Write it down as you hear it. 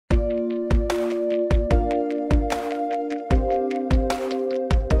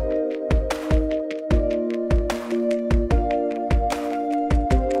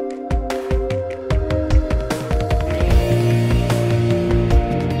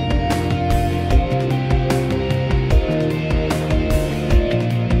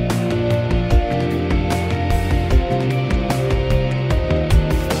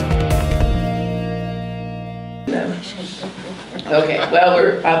Well,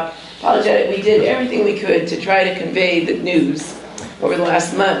 we're apologetic. We did everything we could to try to convey the news over the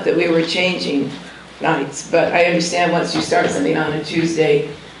last month that we were changing nights. But I understand once you start something on a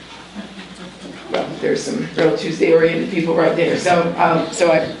Tuesday, well, there's some real Tuesday-oriented people right there. So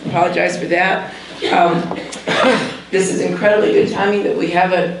I apologize for that. This is incredibly good timing that we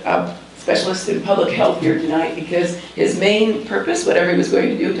have a specialist in public health here tonight, because his main purpose, whatever he was going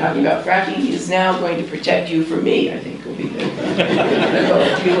to do, talking about fracking, he is now going to protect you from me, I think will be the goal.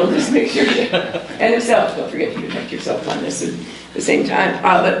 He will just make sure that, and himself, don't forget to protect yourself on this at the same time.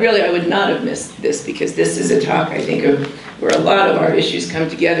 But really, I would not have missed this, because this is a talk, I think, of where a lot of our issues come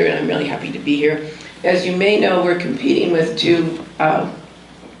together, and I'm really happy to be here. As you may know, we're competing with two,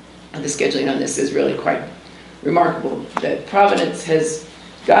 the scheduling on this is really quite remarkable, that Providence has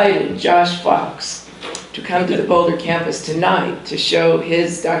guided Josh Fox to come to the Boulder campus tonight to show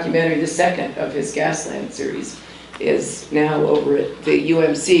his documentary. The second of his Gasland series is now over at the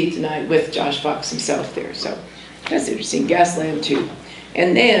UMC tonight with Josh Fox himself there. So that's interesting, Gasland 2.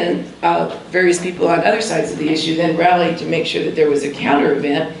 And then various people on other sides of the issue then rallied to make sure that there was a counter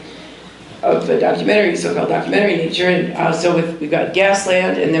event of a documentary, so-called documentary nature. And so we've got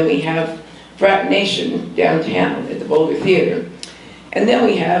Gasland, and then we have Frack Nation downtown at the Boulder Theater. And then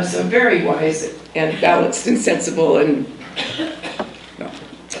we have some very wise and balanced and sensible and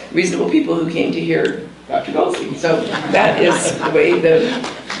reasonable people who came to hear Dr. Goldstein. So that is the way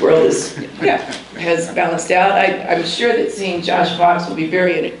the world is, has balanced out. I'm sure that seeing Josh Fox will be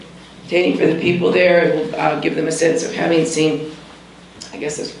very entertaining for the people there, and will give them a sense of having seen, I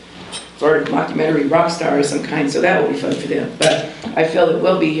guess, a sort of mockumentary rock star of some kind, so that will be fun for them. But I feel that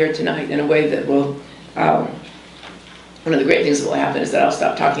we'll be here tonight in a way that will, one of the great things that will happen is that I'll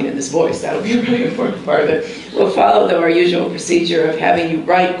stop talking in this voice. That'll be a really important part of it. We'll follow, though, our usual procedure of having you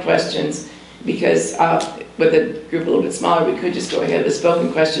write questions, because with a group a little bit smaller, we could just go ahead with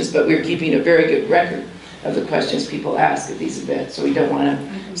spoken questions, but we're keeping a very good record of the questions people ask at these events, so we don't want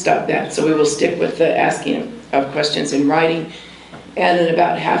to stop that. So we will stick with the asking of questions in writing, and in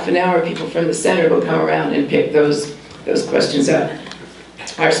about half an hour, people from the center will come around and pick those questions up.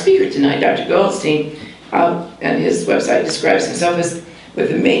 Our speaker tonight, Dr. Goldstein, and his website describes himself as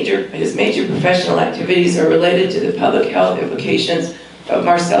his major professional activities are related to the public health implications of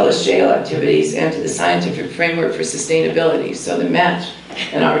Marcellus shale activities and to the scientific framework for sustainability. So the match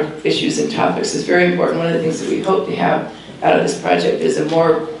in our issues and topics is very important. One of the things that we hope to have out of this project is a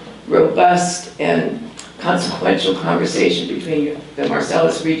more robust and consequential conversation between the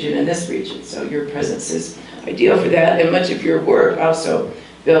Marcellus region and this region. So your presence is ideal for that, and much of your work also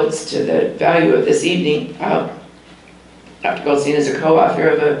builds to the value of this evening. Dr. Goldstein is a co-author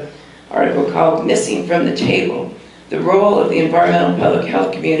of an article called Missing from the Table, the role of the environmental public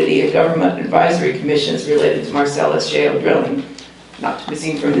health community and government advisory commissions related to Marcellus shale drilling. Not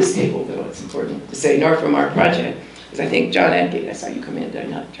missing from this table, though, it's important to say, nor from our project. Because I think John Adgate, I saw you come in,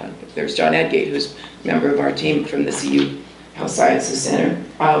 not John, but there's John Adgate, who's a member of our team from the CU Health Sciences Center.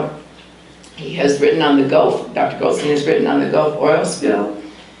 He has written on the Gulf, Dr. Goldstein has written on the Gulf oil spill.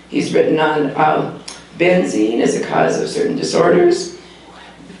 He's written on benzene as a cause of certain disorders.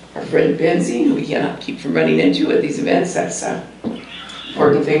 Our friend benzene, who we cannot keep from running into at these events, that's an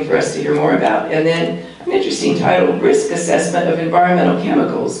important thing for us to hear more about. And then an interesting title, Risk Assessment of Environmental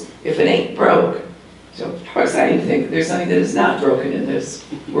Chemicals, If It Ain't Broke. So how exciting to think that there's something that is not broken in this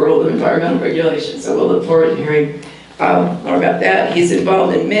world of environmental regulation. So we'll look forward to hearing more about that. He's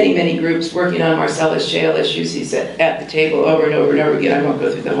involved in many, many groups working on Marcellus shale issues. He's at the table over and over and over again. I won't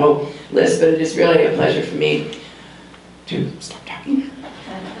go through the whole list, but it is really a pleasure for me to stop talking.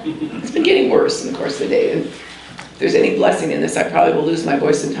 It's been getting worse in the course of the day, and if there's any blessing in this, I probably will lose my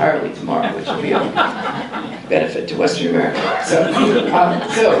voice entirely tomorrow, which will be a benefit to Western America. So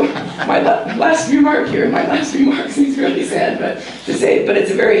my last remark here, my last remark seems really sad to say, but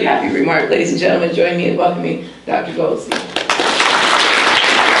it's a very happy remark. Ladies and gentlemen, join me in welcoming Dr. Goldstein.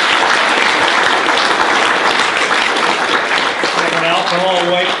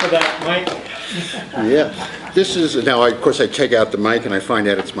 I'll wait for that mic. Yeah. This is, now of course I take out the mic and I find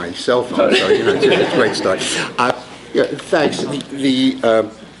out it's my cell phone, so you know, it's a great start. Yeah, thanks.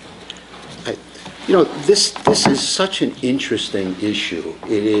 You know, this is such an interesting issue.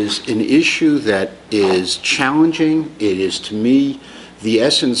 It is an issue that is challenging. It is, to me, the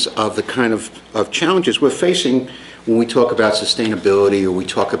essence of the kind of challenges we're facing when we talk about sustainability or we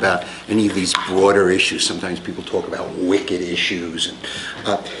talk about any of these broader issues. Sometimes people talk about wicked issues. And,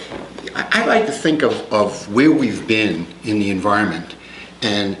 I like to think of where we've been in the environment,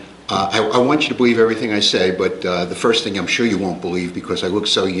 and I want you to believe everything I say, but the first thing I'm sure you won't believe because I look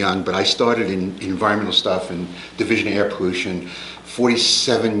so young, but I started in environmental stuff and Division of Air Pollution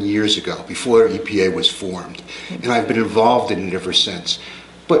 47 years ago, before EPA was formed. And I've been involved in it ever since.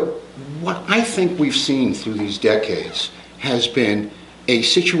 But what I think we've seen through these decades has been a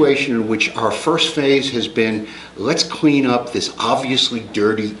situation in which our first phase has been, let's clean up this obviously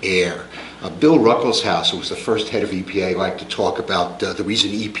dirty air. Bill Ruckelshaus, who was the first head of EPA, liked to talk about the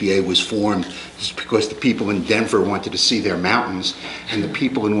reason EPA was formed is because the people in Denver wanted to see their mountains and the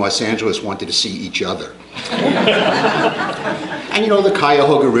people in Los Angeles wanted to see each other. And you know, the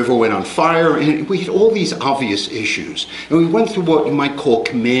Cuyahoga River went on fire, and we had all these obvious issues. And we went through what you might call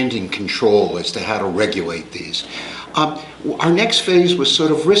command and control as to how to regulate these. Our next phase was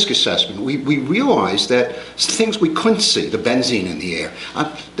sort of risk assessment. We realized that things we couldn't see, the benzene in the air,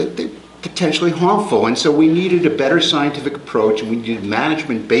 they're potentially harmful, and so we needed a better scientific approach, and we needed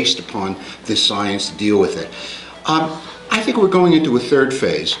management based upon this science to deal with it. I think we're going into a third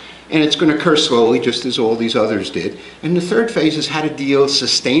phase, and it's going to occur slowly, just as all these others did. And the third phase is how to deal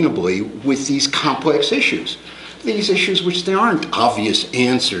sustainably with these complex issues. These issues which there aren't obvious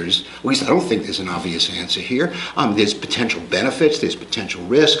answers, at least I don't think there's an obvious answer here. There's potential benefits, there's potential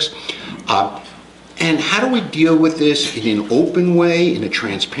risks. And how do we deal with this in an open way, in a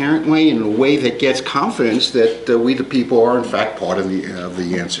transparent way, in a way that gets confidence that we the people are in fact part of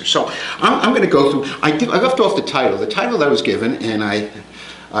the answer? So I'm going to go through, I left off the title that I was given, and I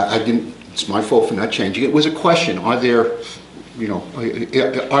didn't, it's my fault for not changing it, was a question, are there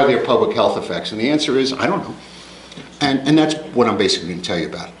public health effects? And the answer is, I don't know. And that's what I'm basically going to tell you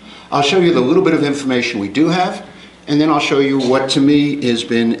about. I'll show you the little bit of information we do have, and then I'll show you what to me has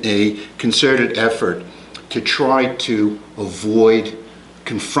been a concerted effort to try to avoid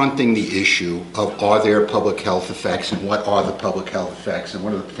confronting the issue of are there public health effects and what are the public health effects and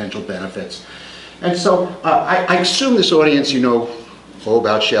what are the potential benefits. And so I assume this audience, you know all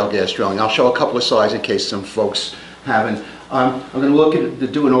about shale gas drilling. I'll show a couple of slides in case some folks haven't. I'm going to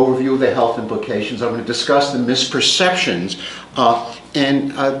do an overview of the health implications. I'm going to discuss the misperceptions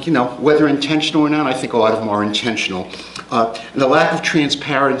and you know, whether intentional or not. I think a lot of them are intentional. The lack of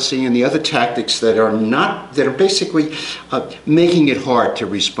transparency and the other tactics that are basically making it hard to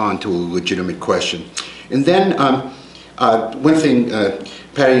respond to a legitimate question. And then one thing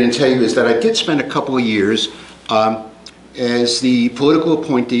Patty didn't tell you is that I did spend a couple of years as the political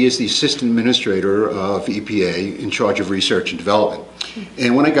appointee, as the assistant administrator of EPA in charge of research and development.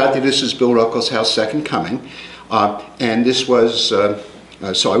 And when I got there, this is Bill Ruckelshaus' second coming. And this was,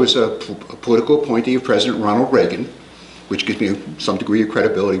 so I was a political appointee of President Ronald Reagan, which gives me some degree of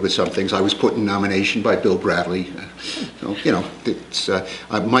credibility with some things. I was put in nomination by Bill Bradley. So, you know, it's,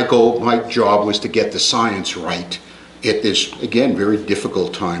 my job was to get the science right at this, again, very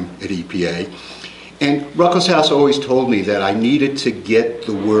difficult time at EPA. And Ruckelshaus always told me that I needed to get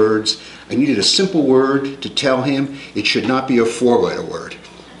the words, I needed a simple word to tell him. It should not be a four-letter word.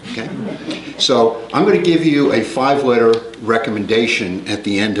 Okay? So I'm going to give you a 5-letter recommendation at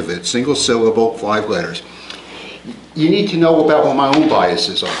the end of it, single syllable, 5 letters. You need to know about what my own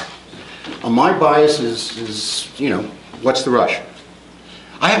biases are. My bias is, you know, what's the rush?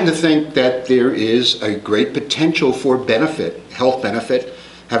 I happen to think that there is a great potential for benefit, health benefit,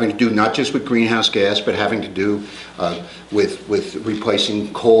 having to do not just with greenhouse gas, but having to do with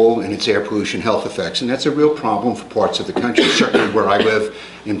replacing coal and its air pollution health effects. And that's a real problem for parts of the country. Certainly where I live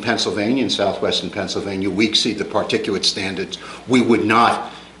in Pennsylvania, in southwestern Pennsylvania, we exceed the particulate standards. We would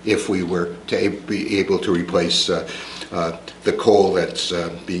not if we were to be able to replace the coal that's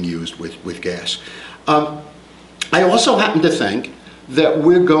being used with gas. I also happen to think that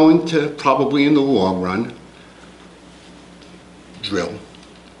we're going to probably in the long run drill.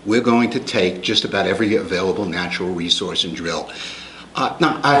 We're going to take just about every available natural resource and drill.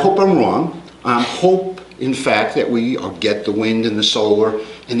 Now, I hope I'm wrong. I hope, in fact, that we get the wind and the solar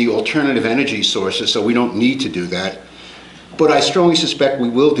and the alternative energy sources, so we don't need to do that. But I strongly suspect we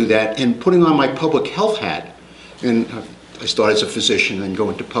will do that. And putting on my public health hat, and I started as a physician and go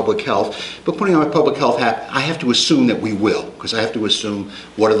into public health, but putting on my public health hat, I have to assume that we will, because I have to assume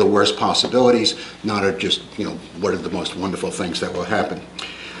what are the worst possibilities, not just, you know, what are the most wonderful things that will happen.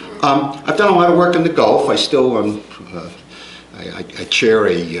 I've done a lot of work in the Gulf. I still, I chair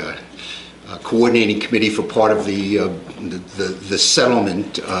a coordinating committee for part of the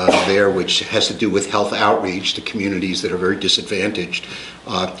settlement there, which has to do with health outreach to communities that are very disadvantaged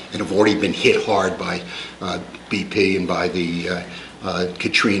and have already been hit hard by BP and by the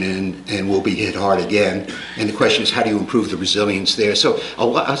Katrina and will be hit hard again. And the question is, how do you improve the resilience there? So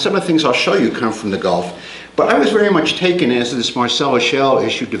some of the things I'll show you come from the Gulf. But I was very much taken as this Marcellus Shale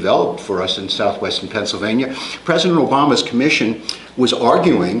issue developed for us in southwestern Pennsylvania. President Obama's commission was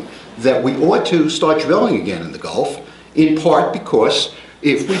arguing that we ought to start drilling again in the Gulf, in part because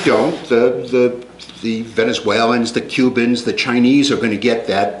if we don't, the Venezuelans, the Cubans, the Chinese are going to get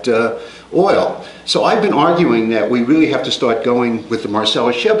that oil. So I've been arguing that we really have to start going with the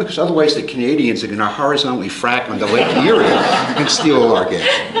Marcellus Shale, because otherwise the Canadians are going to horizontally frack on the Lake Erie and steal all our gas.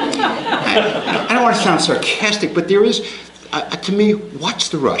 I don't want to sound sarcastic, but there is, to me, what's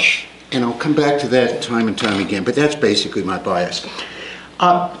the rush? And I'll come back to that time and time again, but that's basically my bias.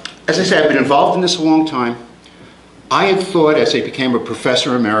 As I say, I've been involved in this a long time. I had thought, as I became a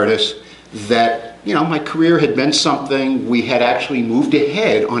professor emeritus, that my career had been something we had actually moved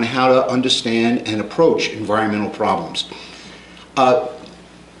ahead on how to understand and approach environmental problems.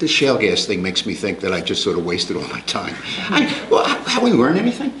 The shale gas thing makes me think that I just sort of wasted all my time. Well, have we learned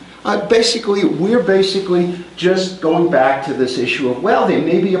anything? We're basically just going back to this issue of, well, there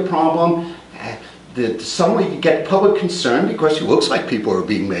may be a problem. That suddenly you get public concern because it looks like people are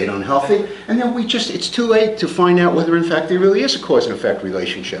being made unhealthy, and then it's too late to find out whether in fact there really is a cause and effect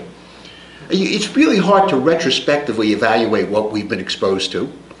relationship. It's really hard to retrospectively evaluate what we've been exposed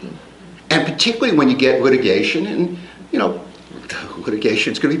to, and particularly when you get litigation, and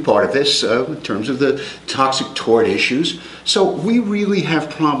litigation is going to be part of this in terms of the toxic tort issues. So we really have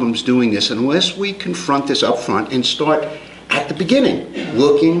problems doing this unless we confront this up front and start at the beginning,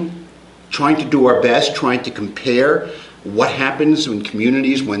 trying to do our best, trying to compare what happens in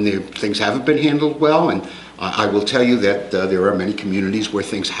communities when things haven't been handled well. And I will tell you that there are many communities where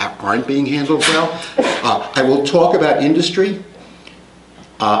things aren't being handled well. I will talk about industry.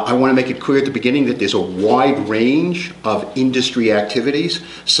 I want to make it clear at the beginning that there's a wide range of industry activities.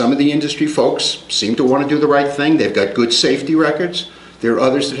 Some of the industry folks seem to want to do the right thing. They've got good safety records. There are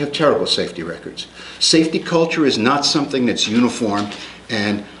others that have terrible safety records. Safety culture is not something that's uniform,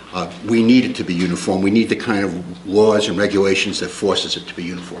 and we need it to be uniform. We need the kind of laws and regulations that forces it to be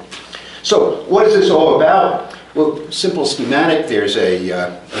uniform. So what is this all about? Well, simple schematic. There's I don't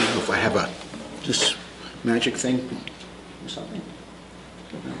know if I have this magic thing or something.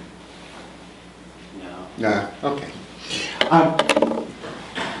 No. Okay.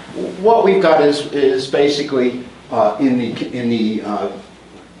 What we've got is basically in the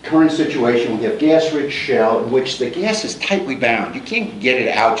current situation, we have gas-rich shale in which the gas is tightly bound. You can't get it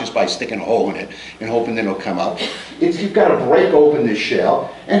out just by sticking a hole in it and hoping that it'll come up. You've got to break open this shale,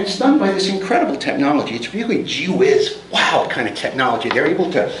 and it's done by this incredible technology. It's really gee whiz, wow kind of technology. They're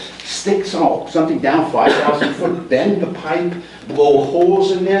able to stick something down 5,000 foot, bend the pipe, blow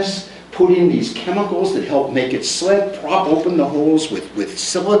holes in this, put in these chemicals that help make it slip, prop open the holes with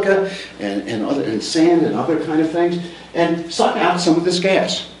silica and sand and other kind of things, and suck out some of this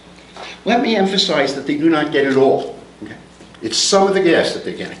gas. Let me emphasize that they do not get it all. Okay? It's some of the gas that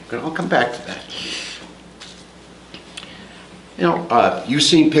they're getting. I'll come back to that. You've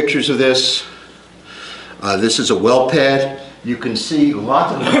seen pictures of this. This is a well pad. You can see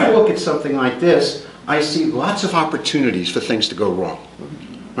lots of, when I look at something like this, I see lots of opportunities for things to go wrong.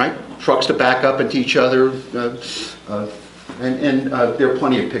 Right? Trucks to back up into each other, and there are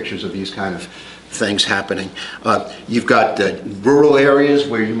plenty of pictures of these kind of things happening. You've got rural areas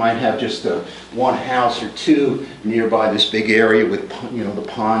where you might have just one house or two nearby this big area with the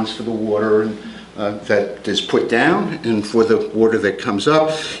ponds for the water and, that is put down and for the water that comes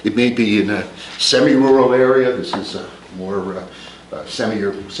up. It may be in a semi-rural area. This is more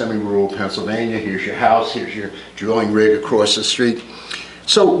semi-rural Pennsylvania. Here's your house. Here's your drilling rig across the street.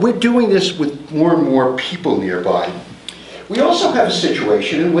 So we're doing this with more and more people nearby. We also have a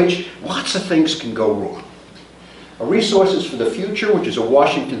situation in which lots of things can go wrong. Resources for the Future, which is a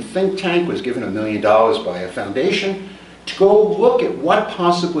Washington think tank, was given $1 million by a foundation to go look at what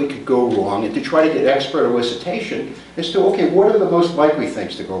possibly could go wrong and to try to get expert elicitation as to, okay, what are the most likely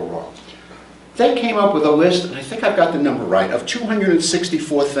things to go wrong? They came up with a list, and I think I've got the number right, of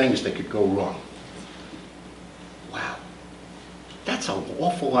 264 things that could go wrong. Wow. That's an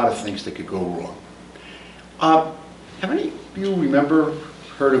awful lot of things that could go wrong. Have any of you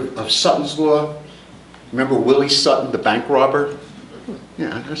heard of Sutton's Law? Remember Willie Sutton, the bank robber?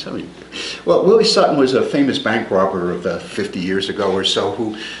 Yeah, that's how he. Well, Willie Sutton was a famous bank robber of 50 years ago or so,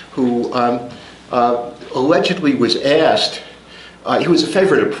 who allegedly was asked. He was a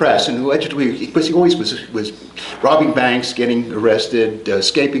favorite of press, and allegedly, because he always was robbing banks, getting arrested,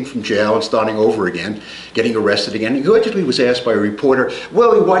 escaping from jail, and starting over again, getting arrested again. He allegedly was asked by a reporter,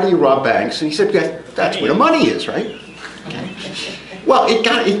 "Willie, why do you rob banks?" And he said, "That's where the money is, right?" Okay. Well,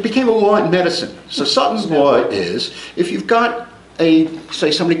 it became a law in medicine. So Sutton's Law is, if you've got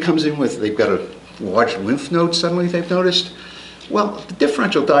say somebody comes in with, they've got enlarged lymph node suddenly they've noticed. Well, the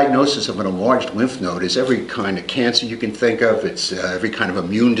differential diagnosis of an enlarged lymph node is every kind of cancer you can think of. It's every kind of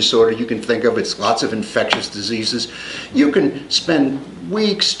immune disorder you can think of. It's lots of infectious diseases. You can spend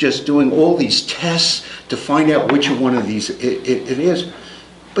weeks just doing all these tests to find out which one of these it is.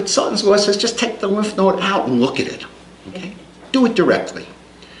 But Sutton's law says just take the lymph node out and look at it. Okay? Do it directly.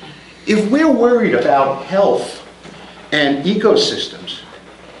 If we're worried about health and ecosystems,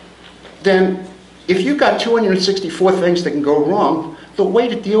 then if you've got 264 things that can go wrong, the way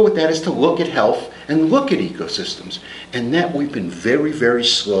to deal with that is to look at health and look at ecosystems. And that we've been very, very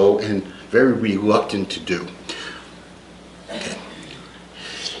slow and very reluctant to do. Okay.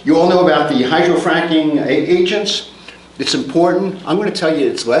 You all know about the hydrofracking agents. It's important. I'm going to tell you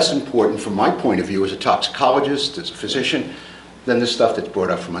it's less important from my point of view as a toxicologist, as a physician, than the stuff that's brought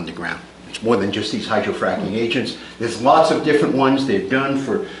up from underground. It's more than just these hydrofracking agents. There's lots of different ones. They're done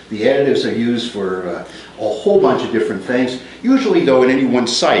for, the additives are used for a whole bunch of different things. Usually though, in any one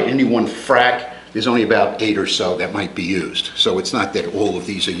site, any one frac, there's only about 8 or so that might be used. So it's not that all of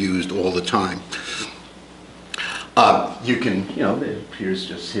these are used all the time. You can, you know, here's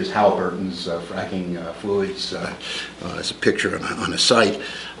Halliburton's fracking fluids as a picture on a site.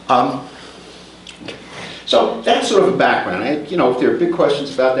 So that's sort of a background. You know, if there are big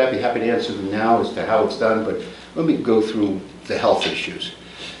questions about that, I'd be happy to answer them now as to how it's done, but let me go through the health issues.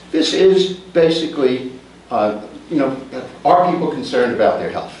 This is basically, you know, are people concerned about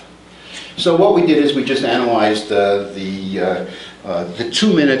their health? So what we did is we just analyzed the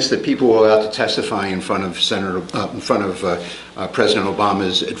 2 minutes that people were allowed to testify in front of President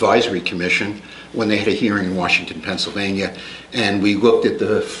Obama's Advisory Commission when they had a hearing in Washington, Pennsylvania, and we looked at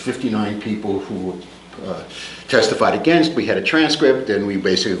the 59 people who testified against. We had a transcript, and we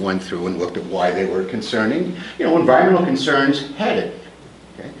basically went through and looked at why they were concerning. You know, environmental concerns had it,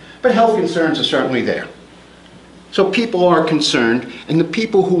 okay? But health concerns are certainly there. So people are concerned, and the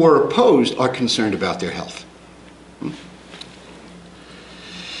people who are opposed are concerned about their health.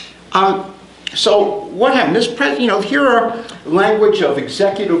 So what happened? You know, here are language of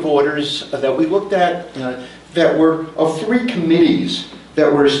executive orders that we looked at that were of 3 committees that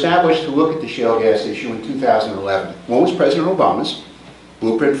were established to look at the shale gas issue in 2011. One was President Obama's,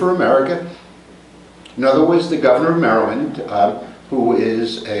 Blueprint for America. Another was the governor of Maryland, who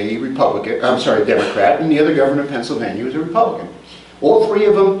is a Democrat, and the other governor of Pennsylvania was a Republican. All 3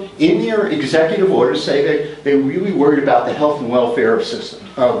 of them, in their executive orders, say they really worried about the health and welfare of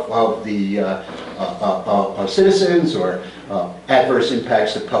citizens, or adverse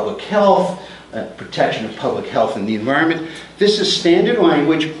impacts to public health, protection of public health and the environment. This is standard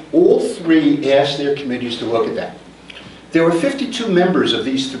language. All 3 asked their committees to look at that. There were 52 members of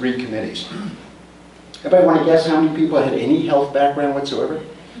these 3 committees. Everybody want to guess how many people had any health background whatsoever?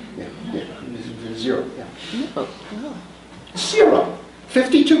 Yeah. 0. Yeah. No. 0.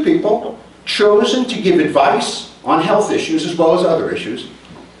 52 people chosen to give advice on health issues as well as other issues.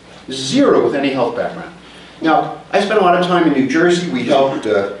 0 with any health background. Now, I spent a lot of time in New Jersey. We helped,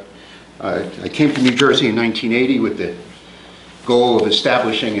 I came to New Jersey in 1980 with the goal of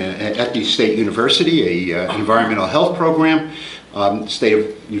establishing at the State University an environmental health program. The state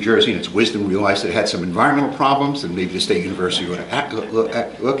of New Jersey, in its wisdom, realized that it had some environmental problems that maybe the State University would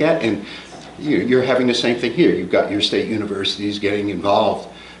look at. And you're having the same thing here. You've got your state universities getting involved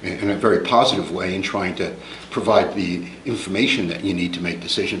in a very positive way in trying to provide the information that you need to make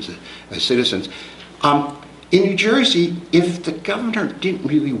decisions as citizens. In New Jersey, if the governor didn't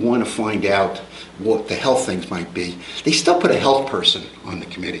really want to find out what the health things might be, they still put a health person on the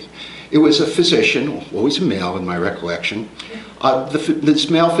committee. It was a physician, always a male in my recollection. This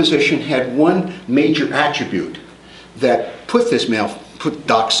male physician had one major attribute that put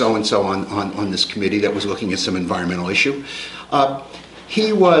Doc so-and-so on this committee that was looking at some environmental issue.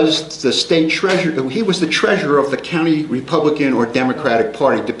 He was the state treasurer. He was the treasurer of the county Republican or Democratic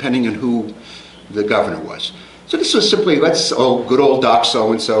Party, depending on who the governor was. So this was simply, good old Doc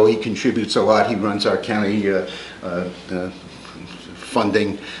so-and-so, he contributes a lot, he runs our county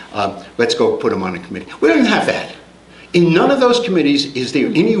funding, let's go put him on a committee. We don't even have that. In none of those committees is there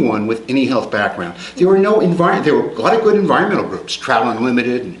anyone with any health background. There were there were a lot of good environmental groups, Travel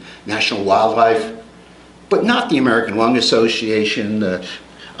Unlimited and National Wildlife, but not the American Lung Association,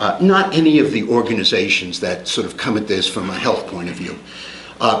 not any of the organizations that sort of come at this from a health point of view.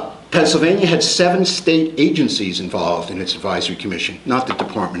 Pennsylvania had 7 state agencies involved in its advisory commission, not the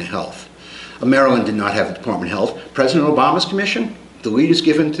Department of Health. Maryland did not have the Department of Health. President Obama's commission, The lead is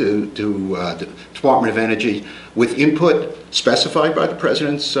given to the Department of Energy with input specified by the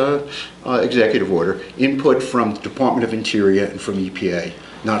President's executive order, input from the Department of Interior and from EPA,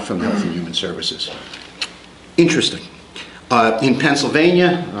 not from Health and Human Services. Interesting. In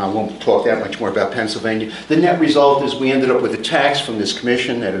Pennsylvania, I won't talk that much more about Pennsylvania, the net result is we ended up with a tax from this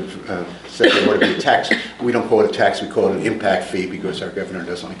commission that said they wanted to be a tax. We don't call it a tax, we call it an impact fee because our governor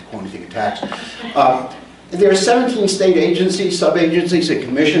doesn't like to call anything a tax. There are 17 state agencies, sub-agencies, and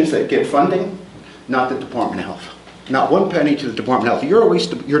commissions that get funding, not the Department of Health. Not one penny to the Department of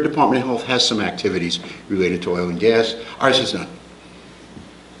Health. Your Department of Health has some activities related to oil and gas. Ours is none.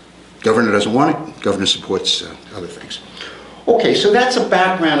 Governor doesn't want it. Governor supports other things. Okay, so that's a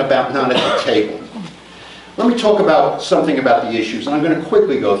background about not at the table. Let me talk about something about the issues, and I'm going to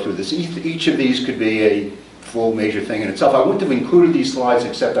quickly go through this. Each of these could be a full major thing in itself. I wouldn't have included these slides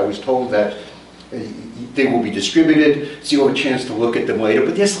except I was told that they will be distributed, so you'll have a chance to look at them later.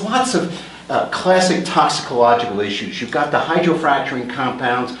 But there's lots of classic toxicological issues. You've got the hydrofracturing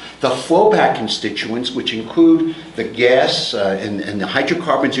compounds, the flowback constituents, which include the gas and the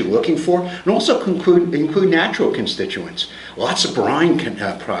hydrocarbons you're looking for, and also include natural constituents. Lots of brine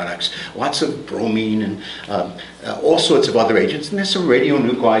products, lots of bromine, and all sorts of other agents, and there's some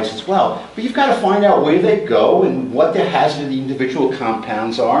radionuclides as well. But you've got to find out where they go and what the hazard of the individual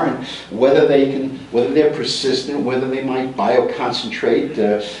compounds are, and whether they're persistent, whether they might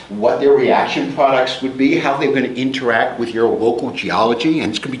bioconcentrate, what their reaction products would be, how they're going to interact with your local geology,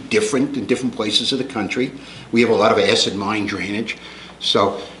 and it's going to be different in different places of the country. We have a lot of acid mine drainage.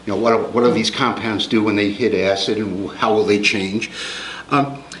 So, you know, what do these compounds do when they hit acid, and how will they change?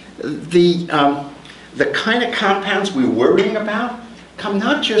 The kind of compounds we're worrying about come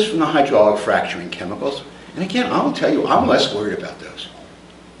not just from the hydraulic fracturing chemicals. And again, I'll tell you, I'm less worried about those.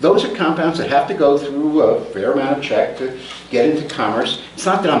 Those are compounds that have to go through a fair amount of check to get into commerce. It's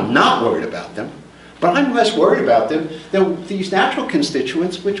not that I'm not worried about them, but I'm less worried about them than these natural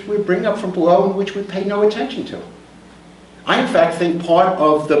constituents which we bring up from below and which we pay no attention to. I, in fact, think part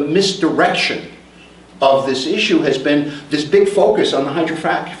of the misdirection of this issue has been this big focus on the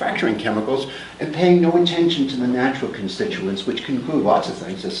hydrofracturing chemicals and paying no attention to the natural constituents, which can include lots of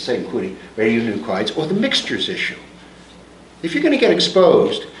things, as I say, including radionuclides, or the mixtures issue. If you're going to get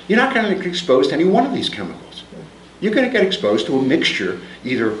exposed, you're not going to get exposed to any one of these chemicals. You're going to get exposed to a mixture,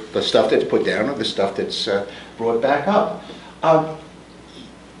 either the stuff that's put down or the stuff that's brought back up.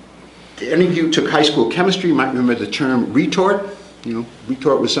 Any of you took high school chemistry, you might remember the term retort. You know,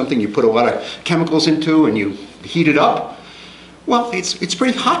 retort was something you put a lot of chemicals into and you heat it up. Well, it's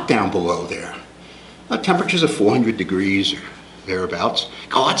pretty hot down below there. Temperatures of 400 degrees or thereabouts.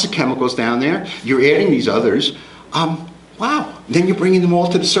 Got lots of chemicals down there. You're adding these others. Wow. Then you're bringing them all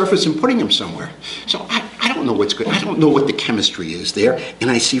to the surface and putting them somewhere. So I don't know what's good. I don't know what the chemistry is there, and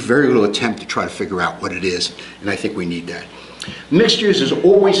I see very little attempt to try to figure out what it is, and I think we need that. Mixtures is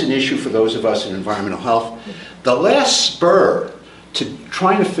always an issue for those of us in environmental health. The last spur to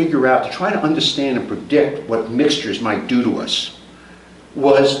trying to figure out, to try to understand and predict what mixtures might do to us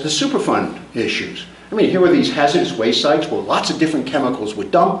was the Superfund issues. I mean, here were these hazardous waste sites where lots of different chemicals were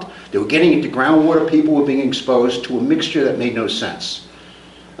dumped. They were getting into groundwater. People were being exposed to a mixture that made no sense.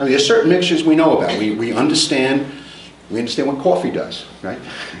 I mean, there's certain mixtures we know about. We understand what coffee does, right?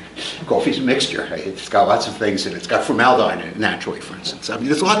 Coffee's a mixture. Right? It's got lots of things in it. It's got formaldehyde in it, naturally, for instance. I mean,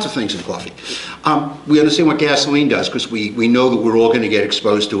 there's lots of things in coffee. We understand what gasoline does because we know that we're all going to get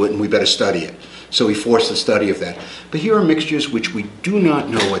exposed to it and we better study it. So we force the study of that. But here are mixtures which we do not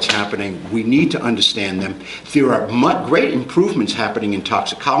know what's happening. We need to understand them. There are great improvements happening in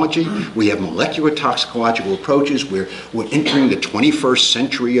toxicology. We have molecular toxicological approaches. We're entering the 21st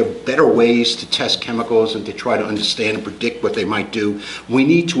century of better ways to test chemicals and to try to understand and predict what they might do. We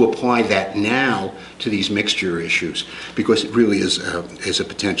need to apply that now to these mixture issues because it really is a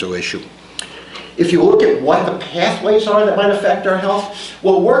potential issue. If you look at what the pathways are that might affect our health,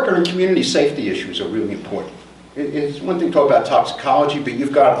 well, worker and community safety issues are really important. It's one thing to talk about toxicology, but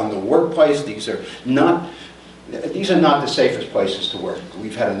you've got on the workplace, these are not the safest places to work.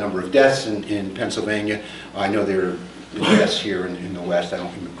 We've had a number of deaths in Pennsylvania. I know there are deaths here in the West. I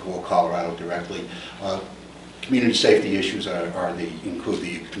don't even call Colorado directly. Community safety issues include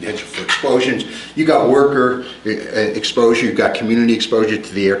the potential for explosions. You've got worker exposure, you've got community exposure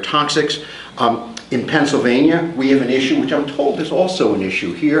to the air toxics. In Pennsylvania, we have an issue, which I'm told is also an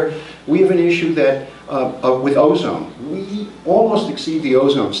issue here. We have an issue that with ozone. We almost exceed the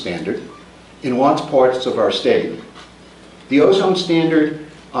ozone standard in lots of parts of our state. The ozone standard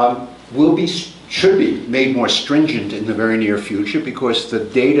will be should be made more stringent in the very near future, because the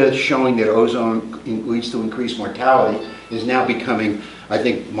data showing that ozone leads to increased mortality is now becoming, I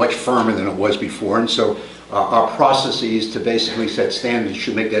think, much firmer than it was before. And so our processes to basically set standards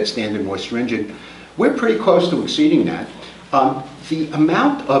should make that standard more stringent. We're pretty close to exceeding that. The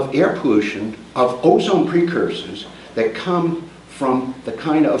amount of air pollution, of ozone precursors that come from the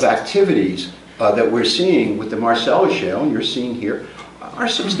kind of activities that we're seeing with the Marcellus Shale, and you're seeing here, are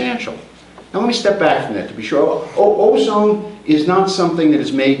substantial. Now let me step back from that to be sure. Ozone is not something that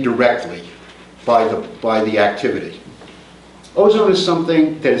is made directly by the activity. Ozone is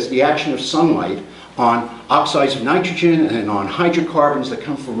something that is the action of sunlight on oxides of nitrogen and on hydrocarbons that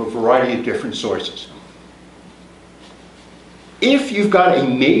come from a variety of different sources. If you've got a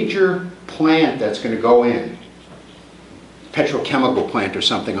major plant that's going to go in, petrochemical plant or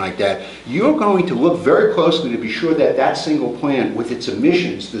something like that, you're going to look very closely to be sure that that single plant with its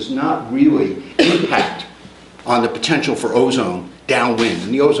emissions does not really impact on the potential for ozone downwind.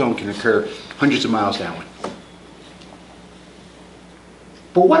 And the ozone can occur hundreds of miles downwind.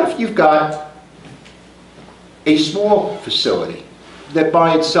 But what if you've got a small facility that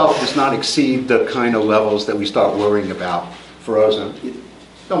by itself does not exceed the kind of levels that we start worrying about for ozone?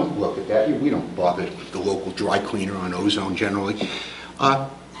 Don't look at that. We don't bother with the local dry cleaner on ozone generally. But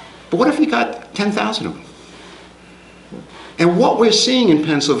what if you got 10,000 of them? And what we're seeing in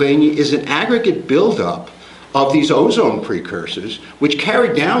Pennsylvania is an aggregate buildup of these ozone precursors, which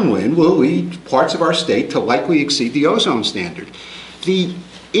carried downwind will lead parts of our state to likely exceed the ozone standard. The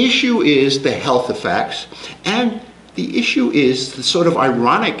issue is the health effects, and the issue is the sort of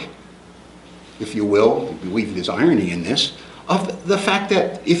ironic, if you will, I believe there's irony in this, of the fact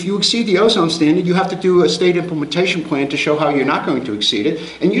that if you exceed the ozone standard, you have to do a state implementation plan to show how you're not going to exceed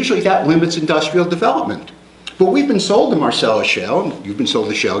it, and usually that limits industrial development. But we've been sold the Marcellus Shale, and you've been sold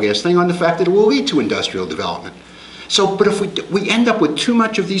the shale gas thing, on the fact that it will lead to industrial development. So, but if we end up with too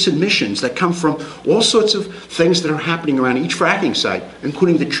much of these emissions that come from all sorts of things that are happening around each fracking site,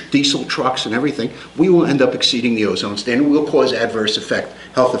 including the diesel trucks and everything, we will end up exceeding the ozone standard. We'll cause adverse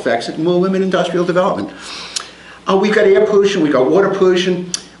health effects, and we'll limit industrial development. We've got air pollution, we've got water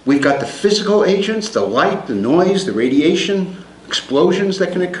pollution, we've got the physical agents, the light, the noise, the radiation, explosions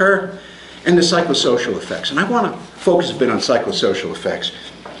that can occur, and the psychosocial effects. And I want to focus a bit on psychosocial effects,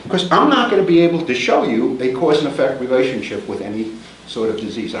 because I'm not going to be able to show you a cause and effect relationship with any sort of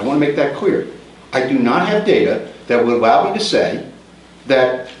disease. I want to make that clear. I do not have data that would allow me to say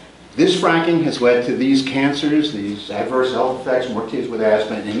that this fracking has led to these cancers, these adverse health effects, more kids with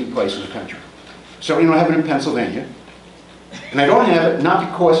asthma in any place in the country. Certainly don't have it in Pennsylvania. And I don't have it not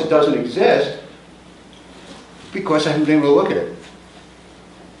because it doesn't exist, because I haven't been able to look at it.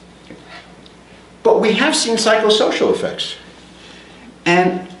 But we have seen psychosocial effects.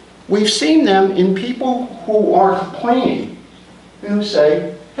 And we've seen them in people who are complaining, who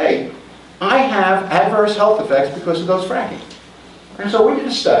say, hey, I have adverse health effects because of those fracking. And so we did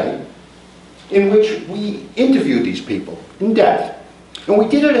a study in which we interviewed these people in depth. And we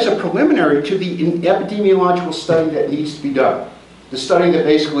did it as a preliminary to the epidemiological study that needs to be done. The study that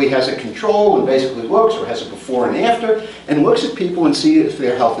basically has a control and basically looks, or has a before and after, and looks at people and sees if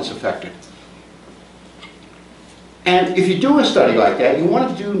their health is affected. And if you do a study like that, you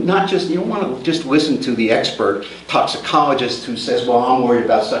want to do not just, you don't want to just listen to the expert toxicologist who says, well, I'm worried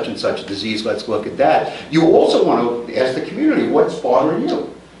about such and such a disease, let's look at that. You also want to ask the community, what's bothering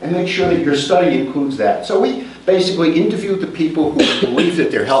you? And make sure that your study includes that. So we basically interviewed the people who believe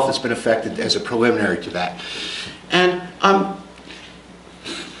that their health has been affected as a preliminary to that. And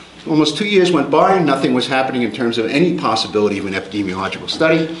almost 2 years went by and nothing was happening in terms of any possibility of an epidemiological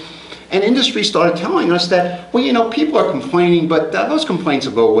study. And industry started telling us that, well, you know, people are complaining, but those complaints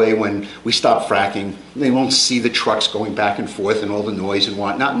will go away when we stop fracking. They won't see the trucks going back and forth and all the noise and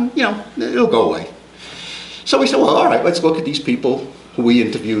whatnot, and, you know, it'll go away. So we said, well, all right, let's look at these people who we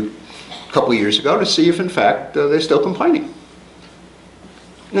interviewed a couple of years ago to see if, in fact, they're still complaining.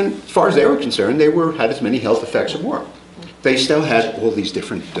 And as far as they were concerned, they had as many health effects or more. They still had all these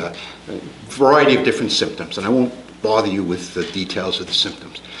different, variety of different symptoms, and I won't bother you with the details of the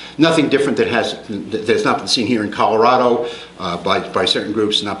symptoms. Nothing different that's not been seen here in Colorado by certain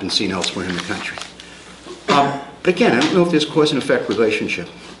groups, not been seen elsewhere in the country. But again, I don't know if there's cause and effect relationship.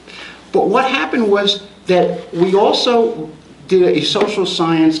 But what happened was that we also did a social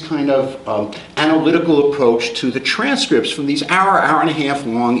science kind of analytical approach to the transcripts from these hour and a half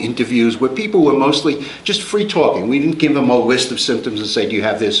long interviews where people were mostly just free talking. We didn't give them a list of symptoms and say, do you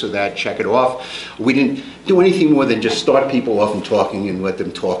have this or that, check it off. We didn't do anything more than just start people off and talking and let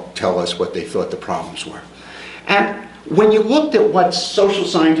them tell us what they thought the problems were. And when you looked at what social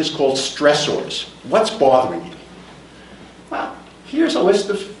scientists call stressors, what's bothering you? Well, here's a list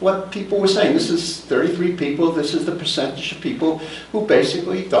of what people were saying. This is 33 people. This is the percentage of people who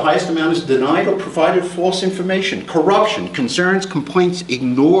basically, the highest amount is denied or provided false information. Corruption, concerns, complaints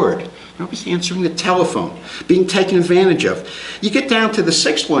ignored. Nobody's answering the telephone, being taken advantage of. You get down to the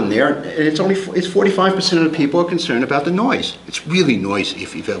sixth one there, and it's 45% of the people are concerned about the noise. It's really noisy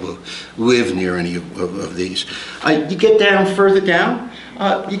if you've ever lived near any of these. You get down further down,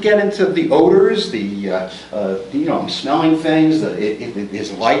 you get into the odors, the smelling things.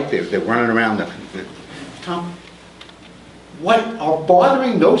 There's light. They're running around the Tom. What are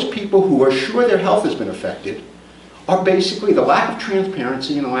bothering those people who are sure their health has been affected are basically the lack of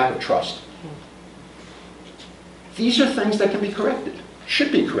transparency and the lack of trust. These are things that can be corrected,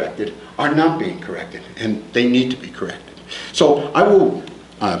 should be corrected, are not being corrected, and they need to be corrected. So I will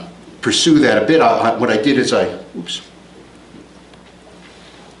pursue that a bit. What I did is I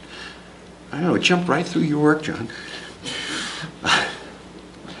don't know, it jumped right through your work, John.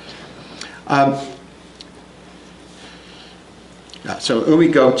 So let me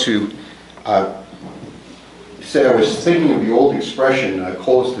go to, say I was thinking of the old expression,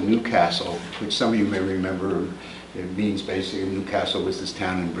 coals to Newcastle, which some of you may remember. It means basically Newcastle was this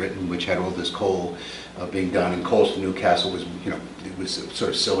town in Britain which had all this coal being done, and coals to Newcastle was, it was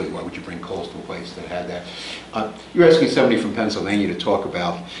sort of silly. Why would you bring coals to a place that had that? You're asking somebody from Pennsylvania to talk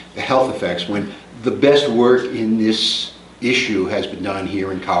about the health effects when the best work in this issue has been done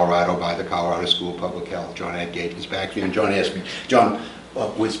here in Colorado by the Colorado School of Public Health. John Adgate is back there, and John asked me, John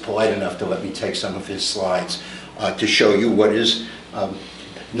was polite enough to let me take some of his slides to show you what is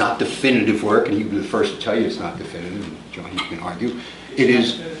not definitive work, and he'd be the first to tell you it's not definitive. John, you can argue. It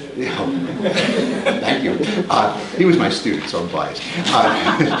is, thank you. He was my student, so I'm biased.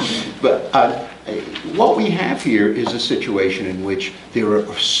 But what we have here is a situation in which there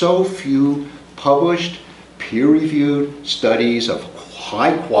are so few published, peer-reviewed studies of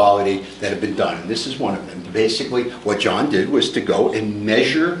high quality that have been done, and this is one of them. Basically, what John did was to go and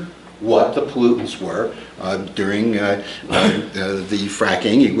measure what the pollutants were during the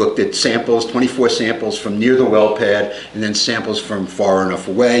fracking. He looked at samples, 24 samples from near the well pad, and then samples from far enough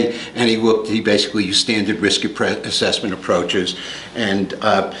away, and he basically used standard risk assessment approaches, and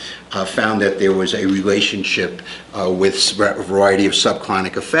found that there was a relationship with a variety of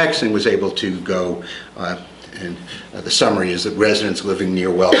subclinic effects, and was able to go and the summary is that residents living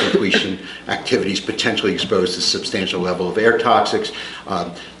near well completion activities potentially exposed to substantial level of air toxics.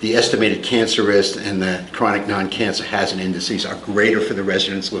 The estimated cancer risk and the chronic non-cancer hazard indices are greater for the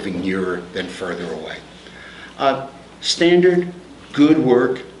residents living nearer than further away. Standard, good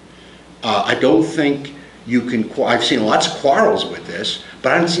work. I don't think you can, I've seen lots of quarrels with this,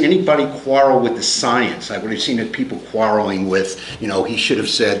 but I haven't seen anybody quarrel with the science. I would have seen people quarreling with, he should have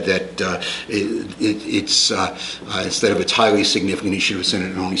said that it's, instead of it's highly significant, he should have said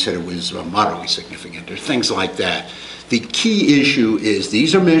it and only said it was moderately significant, or things like that. The key issue is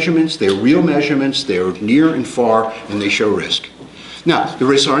these are measurements, they're real measurements, they're near and far, and they show risk. Now, the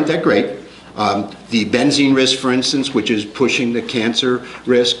risks aren't that great. The benzene risk, for instance, which is pushing the cancer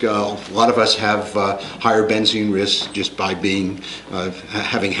risk, a lot of us have higher benzene risks just by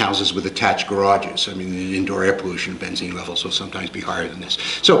having houses with attached garages. I mean, the indoor air pollution benzene levels will sometimes be higher than this.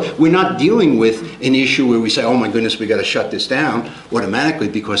 So we're not dealing with an issue where we say, oh my goodness, we got to shut this down automatically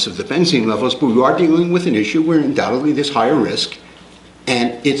because of the benzene levels, but we are dealing with an issue where undoubtedly there's higher risk,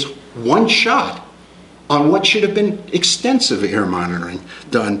 and it's one shot on what should have been extensive air monitoring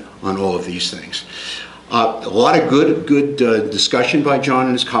done on all of these things. A lot of good discussion by John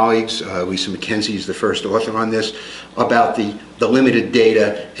and his colleagues. Lisa McKenzie is the first author on this, about the limited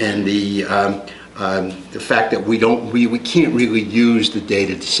data and the fact that we can't really use the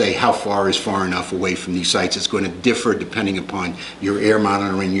data to say how far is far enough away from these sites. It's going to differ depending upon your air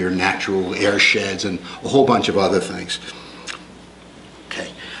monitoring, your natural air sheds, and a whole bunch of other things.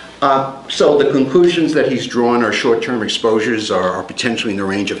 So the conclusions that he's drawn are short-term exposures are potentially in the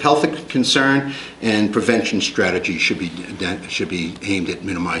range of health concern, and prevention strategies should be aimed at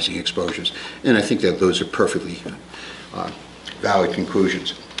minimizing exposures. And I think that those are perfectly valid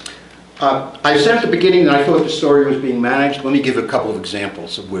conclusions. I said at the beginning that I thought the story was being managed. Let me give a couple of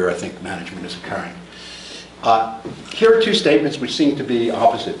examples of where I think management is occurring. Here are two statements which seem to be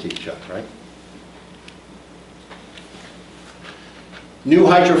opposite to each other, right? New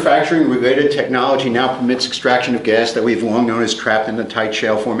hydrofracturing related technology now permits extraction of gas that we've long known as trapped in the tight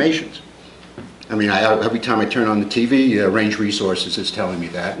shale formations. I mean, every time I turn on the TV, Range Resources is telling me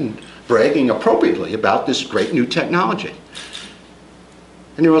that and bragging appropriately about this great new technology.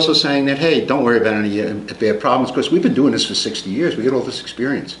 And they're also saying that, hey, don't worry about any bad problems, because we've been doing this for 60 years. We get all this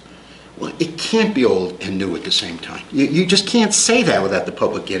experience. Well, it can't be old and new at the same time. You just can't say that without the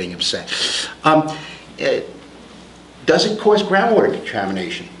public getting upset. Does it cause groundwater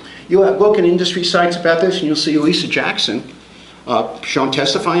contamination? You look at industry sites about this, and you'll see Lisa Jackson shown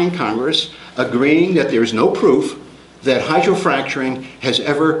testifying in Congress, agreeing that there is no proof that hydrofracturing has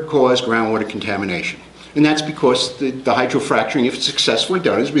ever caused groundwater contamination. And that's because the hydrofracturing, if it's successfully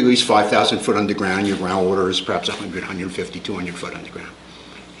done, is released 5,000 foot underground. Your groundwater is perhaps 100, 150, 200 foot underground.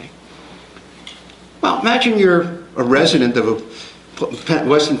 Okay. Well, imagine you're a resident of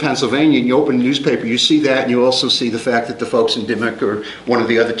Western Pennsylvania, and you open the newspaper, you see that, and you also see the fact that the folks in Dimmock or one of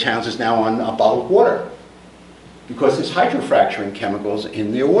the other towns is now on bottled water because there's hydrofracturing chemicals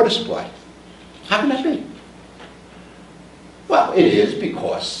in their water supply. How can that be? Well, it is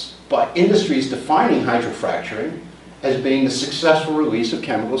because industry is defining hydrofracturing as being the successful release of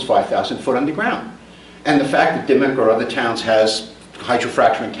chemicals 5,000 foot underground. And the fact that Dimmock or other towns has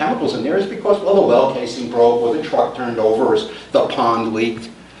hydrofracturing chemicals in there is because, well, the well casing broke, or the truck turned over, or the pond leaked.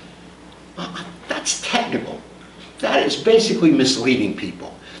 That's technical. That is basically misleading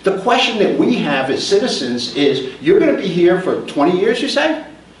people. The question that we have as citizens is, you're going to be here for 20 years, you say?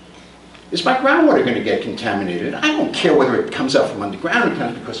 Is my groundwater going to get contaminated? I don't care whether it comes up from underground, it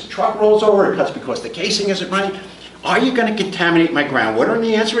comes because the truck rolls over, it comes because the casing isn't right. Are you going to contaminate my groundwater? And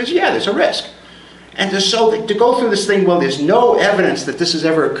the answer is, yeah, there's a risk. And to go through this thing, well, there's no evidence that this has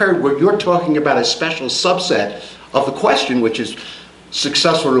ever occurred, where you're talking about a special subset of the question, which is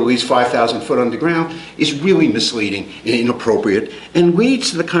successful release 5,000 foot underground, is really misleading and inappropriate and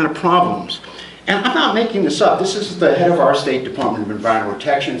leads to the kind of problems. And I'm not making this up. This is the head of our State Department of Environmental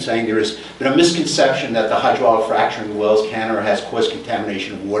Protection saying there has been a misconception that the hydraulic fracturing of wells can or has caused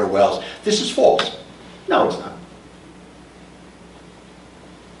contamination of water wells. This is false. No, it's not.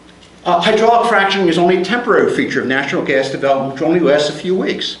 Hydraulic fracturing is only a temporary feature of natural gas development, which only lasts a few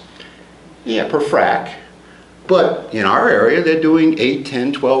weeks. Yeah, per frac. But in our area, they're doing 8,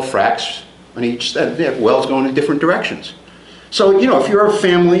 10, 12 fracs on each. They have wells going in different directions. So, you know, if you're a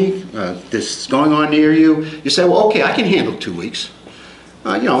family, this is going on near you, you say, well, okay, I can handle 2 weeks.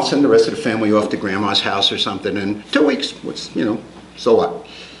 You know, I'll send the rest of the family off to grandma's house or something, and 2 weeks, so what?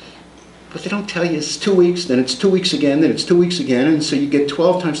 But they don't tell you it's 2 weeks, then it's 2 weeks again, then it's 2 weeks again, and so you get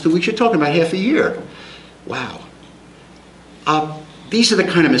 12 times 2 weeks, you're talking about half a year. Wow. These are the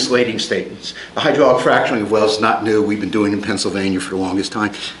kind of misleading statements. The hydraulic fracturing of wells is not new. We've been doing it in Pennsylvania for the longest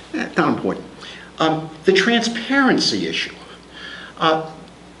time. Not important. The transparency issue.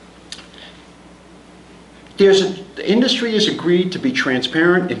 The industry has agreed to be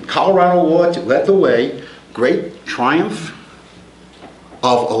transparent. In Colorado law, it led the way. Great triumph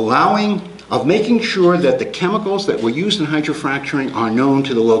of making sure that the chemicals that were used in hydrofracturing are known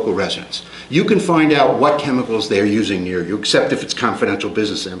to the local residents. You can find out what chemicals they're using near you, except if it's confidential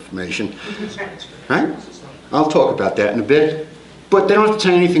business information. Right? I'll talk about that in a bit. But they don't have to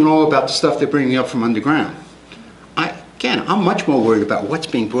tell you anything at all about the stuff they're bringing up from underground. Again, I'm much more worried about what's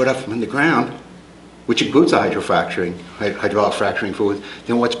being brought up from underground, which includes the hydraulic fracturing fluid,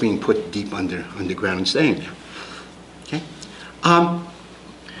 than what's being put deep underground and staying there. Okay?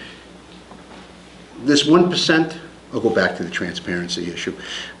 This 1%, I'll go back to the transparency issue,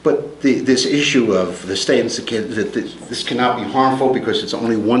 but this issue of the statements that this cannot be harmful because it's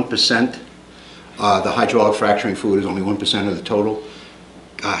only 1%, the hydraulic fracturing fluid is only 1% of the total.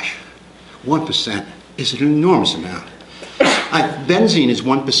 Gosh, 1% is an enormous amount. Benzene is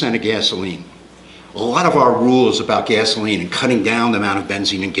 1% of gasoline. A lot of our rules about gasoline and cutting down the amount of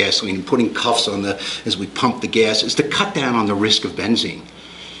benzene in gasoline and putting cuffs on as we pump the gas is to cut down on the risk of benzene.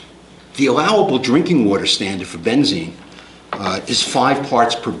 The allowable drinking water standard for benzene is 5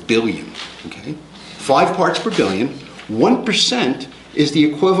 parts per billion. Okay? 5 parts per billion. 1% is the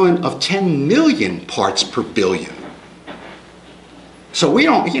equivalent of 10 million parts per billion. So we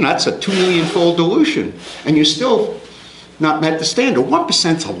don't, that's a 2 million fold dilution, and you still not met the standard.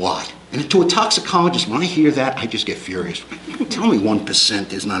 1%'s a lot. And to a toxicologist, when I hear that, I just get furious. Tell me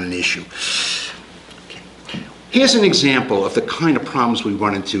 1% is not an issue. Okay. Here's an example of the kind of problems we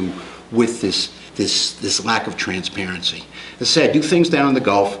run into with this lack of transparency. As I said, I do things down in the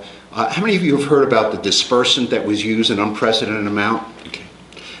Gulf. How many of you have heard about the dispersant that was used in unprecedented amount? Okay.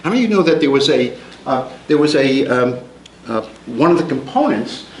 How many of you know that there was one of the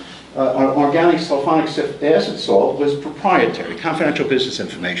components, organic sulfonic acid salt, was proprietary, confidential business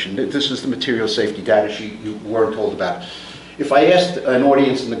information. This is the material safety data sheet you weren't told about. If I asked an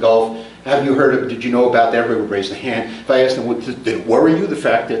audience in the Gulf, have you heard of, did you know about that? Everybody would raise their hand. If I asked them, did it worry you, the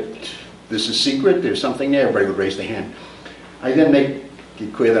fact that this is secret, there's something there, everybody would raise their hand. I then make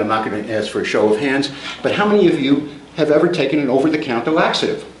be clear that I'm not going to ask for a show of hands, but how many of you have ever taken an over-the-counter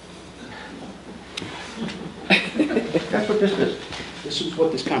laxative? That's what this is. This is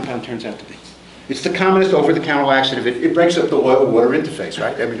what this compound turns out to be. It's the commonest over-the-counter laxative. It breaks up the oil-water interface,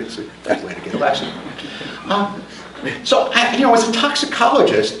 right? I mean, it's a bad way to get a laxative. So, as a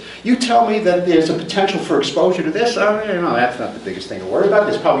toxicologist, you tell me that there's a potential for exposure to this. That's not the biggest thing to worry about.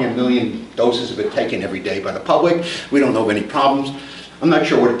 There's probably 1 million doses of it taken every day by the public. We don't know of any problems. I'm not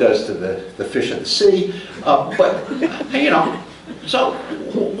sure what it does to the fish of the sea. So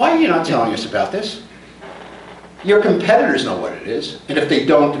why are you not telling us about this? Your competitors know what it is, and if they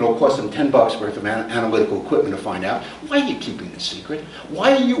don't, it'll cost them $10 worth of analytical equipment to find out. Why are you keeping this secret?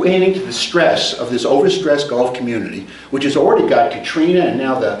 Why are you adding to the stress of this overstressed Gulf community, which has already got Katrina and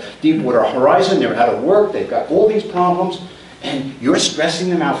now the Deepwater Horizon? They're out of work, they've got all these problems, and you're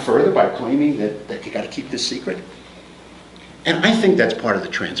stressing them out further by claiming that you got to keep this secret? And I think that's part of the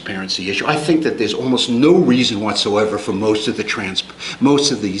transparency issue. I think that there's almost no reason whatsoever for most of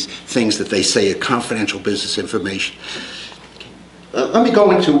these things that they say are confidential business information. Let me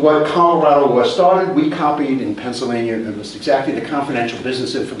go into what Colorado started. We copied in Pennsylvania. It was exactly the confidential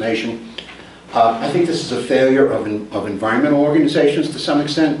business information. I think this is a failure of environmental organizations to some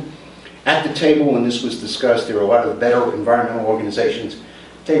extent. At the table when this was discussed, there were a lot of better environmental organizations.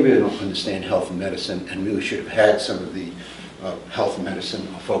 They really don't understand health and medicine and really should have had some of the health and medicine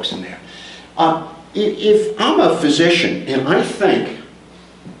folks in there. If I'm a physician and I think,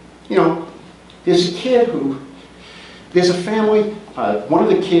 there's a kid there's a family, one of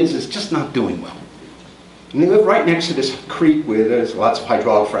the kids is just not doing well. And they live right next to this creek where there's lots of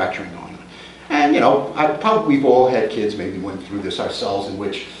hydrofracturing going on. And, we've all had kids, maybe went through this ourselves, in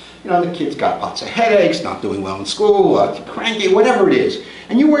which, the kid's got lots of headaches, not doing well in school, cranky, whatever it is.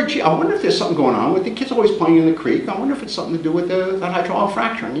 And you worry, gee, I wonder if there's something going on with the kid's always playing in the creek. I wonder if it's something to do with that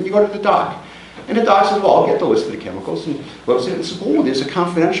hydrofracturing. And you go to the doc. And the doc says, well, I'll get the list of the chemicals. And looks at it and says, oh, there's a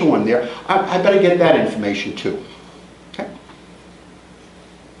confidential one there. I better get that information too. Okay?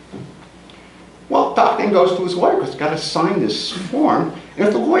 Well, doc then goes to his lawyer because he's got to sign this form. And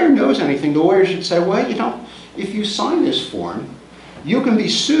if the lawyer knows anything, the lawyer should say, well, if you sign this form, you can be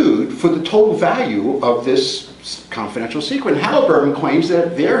sued for the total value of this confidential secret. And Halliburton claims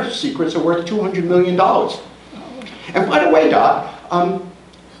that their secrets are worth $200 million. And by the way, Doc,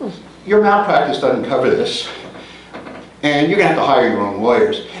 your malpractice doesn't cover this. And you're going to have to hire your own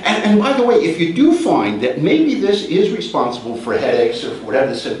lawyers. And by the way, if you do find that maybe this is responsible for headaches or for whatever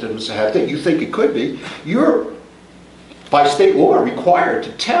the symptoms have that you think it could be, you're, by state law, required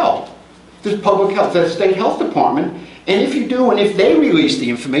to tell the state health department. And if you do, and if they release the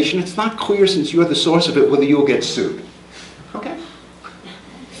information, it's not clear, since you're the source of it, whether you'll get sued. Okay?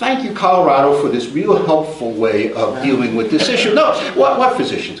 Thank you, Colorado, for this real helpful way of dealing with this issue. No, what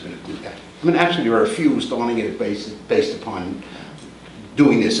physician's going to do that? I mean, actually, there are a few starting it based upon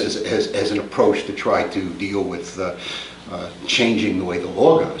doing this as an approach to try to deal with changing the way the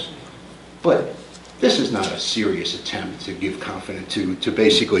law goes. But this is not a serious attempt to give confidence, to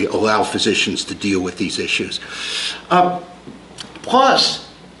basically allow physicians to deal with these issues. Plus,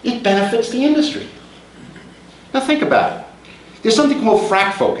 it benefits the industry. Now think about it. There's something called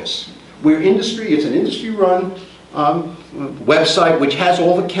FrackFocus, where it's an industry-run website which has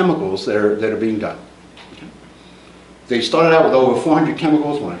all the chemicals that are being done. Okay? They started out with over 400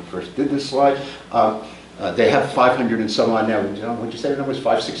 chemicals when I first did this slide. They have 500 and some odd now. What'd you say the number was?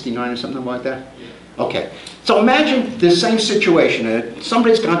 569 or something like that? Yeah. Okay, so imagine the same situation.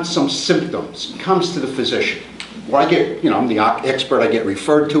 Somebody's got some symptoms, comes to the physician. Well, I get, I'm the expert, I get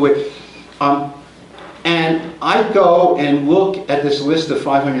referred to it. And I go and look at this list of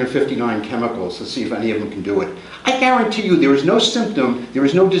 559 chemicals to see if any of them can do it. I guarantee you there is no symptom, there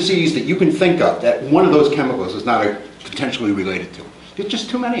is no disease that you can think of that one of those chemicals is not potentially related to. There's just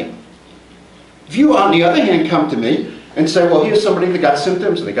too many of them. If you, on the other hand, come to me and say, well, here's somebody that got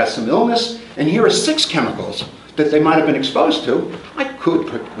symptoms and they got some illness, and here are 6 chemicals that they might have been exposed to, I could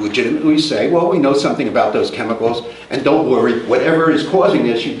legitimately say, well, we know something about those chemicals, and don't worry, whatever is causing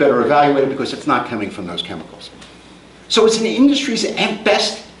this, you'd better evaluate it because it's not coming from those chemicals. So it's in the industry's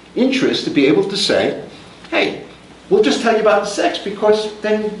best interest to be able to say, hey, we'll just tell you about the 6 because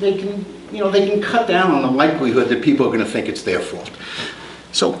then they can, they can cut down on the likelihood that people are going to think it's their fault.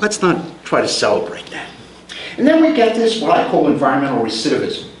 So let's not try to celebrate that. And then we get this, what I call environmental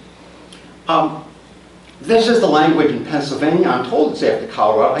recidivism. This is the language in Pennsylvania. I'm told it's after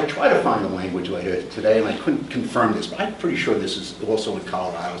Colorado. I tried to find the language later today, and I couldn't confirm this, but I'm pretty sure this is also in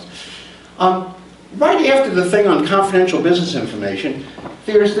Colorado. Right after the thing on confidential business information,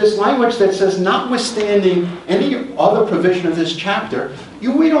 there's this language that says, notwithstanding any other provision of this chapter,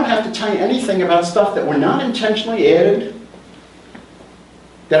 We don't have to tell you anything about stuff that were not intentionally added,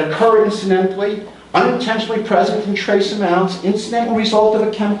 that occur incidentally, unintentionally present in trace amounts, incidental result of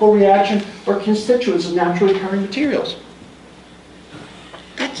a chemical reaction, or constituents of naturally occurring materials.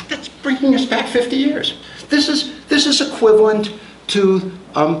 That's bringing us back 50 years. This is equivalent to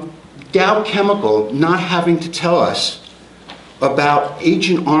Dow Chemical not having to tell us about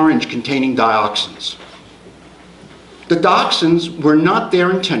Agent Orange containing dioxins. The dioxins were not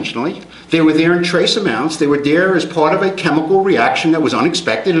there intentionally. They were there in trace amounts. They were there as part of a chemical reaction that was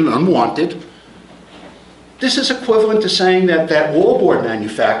unexpected and unwanted. This is equivalent to saying that wallboard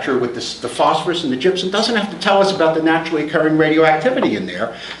manufacturer with the phosphorus and the gypsum doesn't have to tell us about the naturally occurring radioactivity in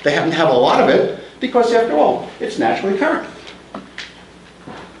there. They happen to have a lot of it because, after all, it's naturally occurring.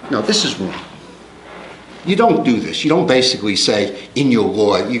 No, this is wrong. You don't do this. You don't basically say, in your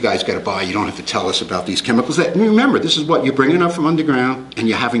law, you guys got to buy, you don't have to tell us about these chemicals. And remember, this is what you're bringing up from underground and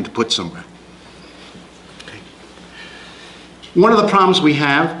you're having to put somewhere. Okay. One of the problems we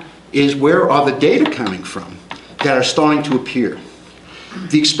have is where are the data coming from that are starting to appear.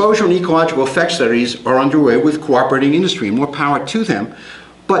 The exposure and ecological effect studies are underway with cooperating industry, and more power to them.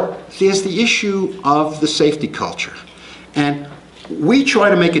 But there's the issue of the safety culture. And we try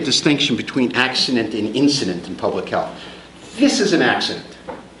to make a distinction between accident and incident in public health. This is an accident.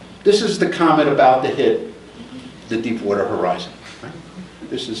 This is the comment about to hit the Deepwater Horizon. Right?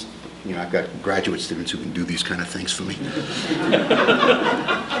 This is, I've got graduate students who can do these kind of things for me.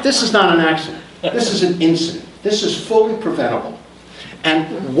 This is not an accident. This is an incident. This is fully preventable.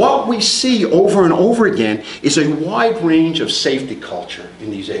 And what we see over and over again is a wide range of safety culture in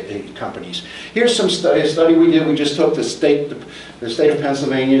these companies. Here's some a study we did. We just took the state of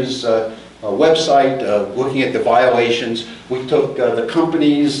Pennsylvania's website, looking at the violations. We took the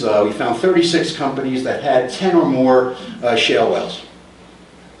companies. We found 36 companies that had 10 or more shale wells.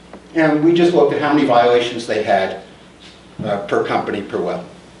 And we just looked at how many violations they had per company, per well.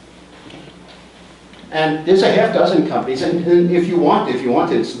 And there's a half dozen companies, and if you want,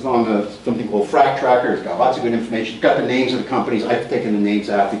 it's on something called Frack Tracker. It's got lots of good information. It's got the names of the companies. I've taken the names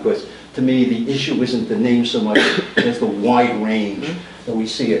out because, to me, the issue isn't the name so much as the wide range that we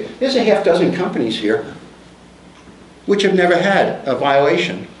see it. There's a half dozen companies here which have never had a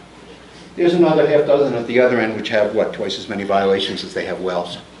violation. There's another half dozen at the other end which have, twice as many violations as they have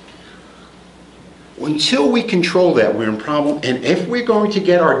wells. Until we control that, we're in problem. And if we're going to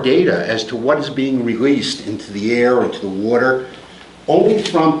get our data as to what is being released into the air or into the water, only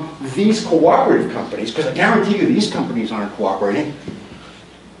from these cooperative companies, because I guarantee you these companies aren't cooperating,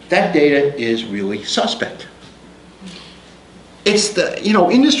 that data is really suspect. It's the,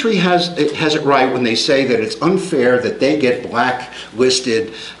 industry has it right when they say that it's unfair that they get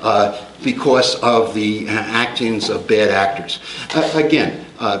blacklisted because of the actions of bad actors. Again,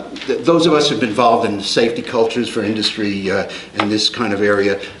 those of us who have been involved in safety cultures for industry in this kind of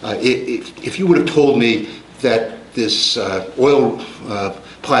area, if you would have told me that this oil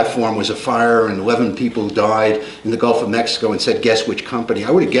platform was a fire and 11 people died in the Gulf of Mexico and said, guess which company,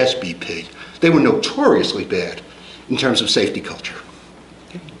 I would have guessed BP. They were notoriously bad in terms of safety culture.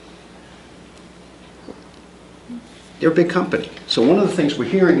 Okay. They're a big company. So one of the things we're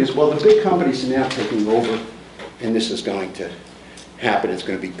hearing is, well, the big companies are now taking over, and this is going to happen. It's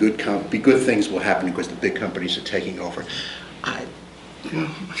going to be good things will happen because the big companies are taking over.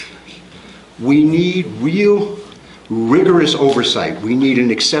 We need real rigorous oversight. We need an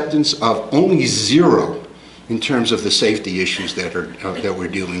acceptance of only zero in terms of the safety issues that we're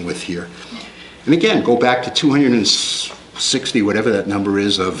dealing with here. And again, go back to 260, whatever that number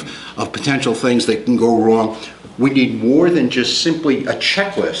is, of potential things that can go wrong. We need more than just simply a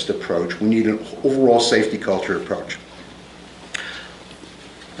checklist approach. We need an overall safety culture approach.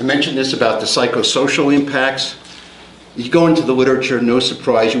 I mentioned this about the psychosocial impacts. You go into the literature, no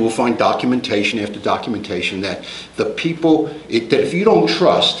surprise, you will find documentation after documentation that the people, that if you don't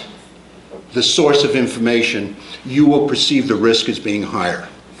trust the source of information, you will perceive the risk as being higher.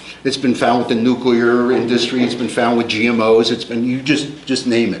 It's been found with the nuclear industry, it's been found with GMOs, it's been, you just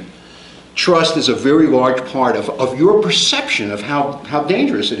name it. Trust is a very large part of your perception of how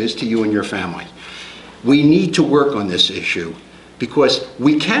dangerous it is to you and your family. We need to work on this issue because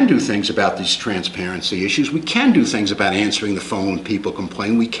we can do things about these transparency issues. We can do things about answering the phone when people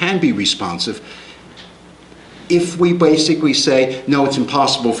complain. We can be responsive. If we basically say, no, it's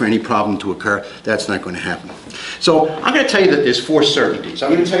impossible for any problem to occur, that's not going to happen. So I'm going to tell you that there's 4 certainties.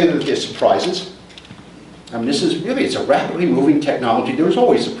 I'm going to tell you that there's surprises. I mean, this is really, it's a rapidly moving technology. There's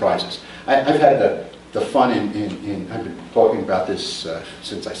always surprises. I've had the fun I've been talking about this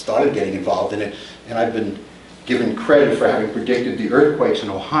since I started getting involved in it, and I've been given credit for having predicted the earthquakes in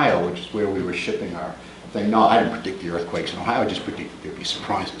Ohio, which is where we were shipping our thing. No, I didn't predict the earthquakes in Ohio, I just predicted there'd be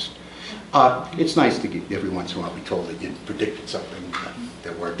surprises. It's nice to get every once in a while be told that you predicted something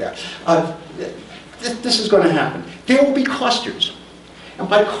that worked out. This is going to happen. There will be clusters. And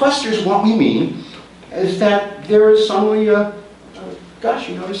by clusters, what we mean is that there is suddenly, gosh,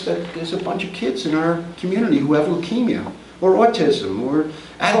 you notice that there's a bunch of kids in our community who have leukemia, or autism, or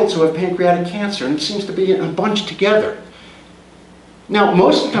adults who have pancreatic cancer, and it seems to be a bunch together. Now,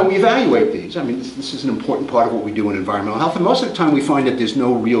 most of the time we evaluate these. I mean, this is an important part of what we do in environmental health, and most of the time we find that there's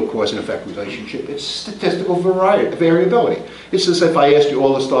no real cause and effect relationship. It's statistical variability. It's as if I asked you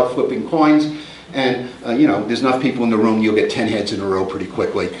all to start flipping coins, and you know, there's enough people in the room, you'll get 10 heads in a row pretty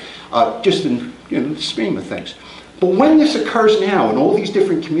quickly, just in the stream of things. But when this occurs now in all these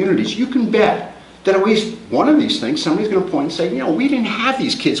different communities, you can bet that at least one of these things, somebody's going to point and say, you know, we didn't have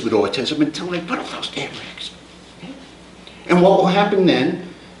these kids with autism until they put up those damn regs. And what will happen then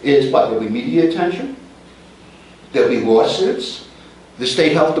is, what, there'll be media attention, there'll be lawsuits, the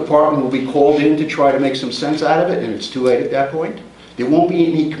state health department will be called in to try to make some sense out of it, and it's too late at that point. There won't be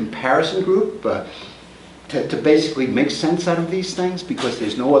any comparison group to basically make sense out of these things, because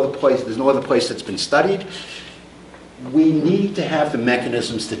there's no other place that's been studied. We need to have the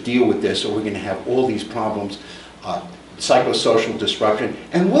mechanisms to deal with this, or we're going to have all these problems, psychosocial disruption,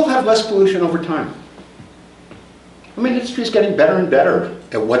 and we'll have less pollution over time. I mean, the industry is getting better and better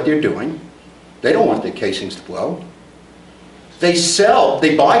at what they're doing. They don't want their casings to blow. They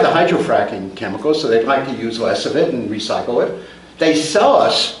buy the hydrofracking chemicals, so they'd like to use less of it and recycle it. They sell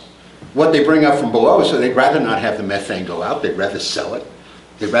us what they bring up from below, so they'd rather not have the methane go out, they'd rather sell it.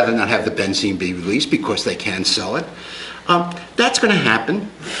 They'd rather not have the benzene be released because they can sell it. That's going to happen.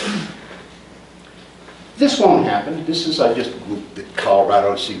 This won't happen. This is, I just looked at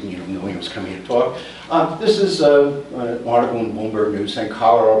Colorado to see when William was coming here to talk. This is an article in Bloomberg News saying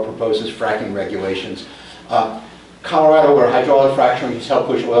Colorado proposes fracking regulations. Colorado, where hydraulic fracturing has helped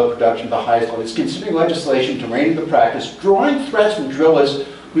push oil production to the highest level, is considering legislation to rein in the practice, drawing threats from drillers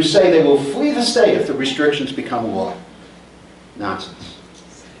who say they will flee the state if the restrictions become law. Nonsense.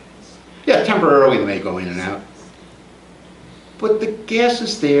 Yeah, temporarily they may go in and out. But the gas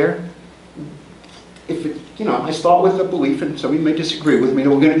is there. If it, I start with a belief, and somebody may disagree with me, that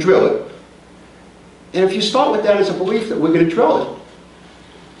we're going to drill it. And if you start with that as a belief that we're going to drill it,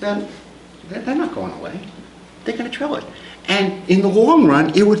 then they're not going away. They're going to drill it. And in the long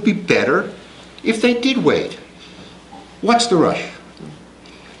run, it would be better if they did wait. What's the rush?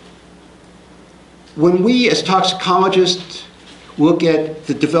 When we, as toxicologists, look at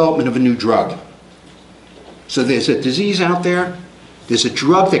the development of a new drug. So there's a disease out there, there's a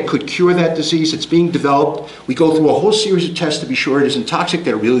drug that could cure that disease, it's being developed. We go through a whole series of tests to be sure it isn't toxic,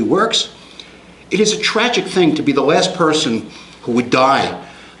 that it really works. It is a tragic thing to be the last person who would die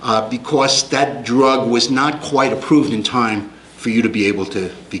because that drug was not quite approved in time for you to be able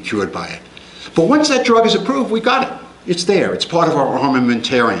to be cured by it. But once that drug is approved, we got it. It's there, it's part of our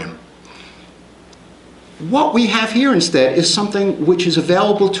armamentarium. What we have here instead is something which is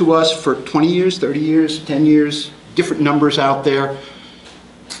available to us for 20 years, 30 years, 10 years, different numbers out there.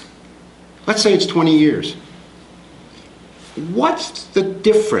 Let's say it's 20 years. What's the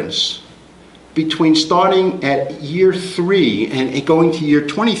difference between starting at year 3 and going to year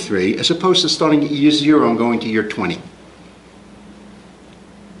 23 as opposed to starting at year 0 and going to year 20?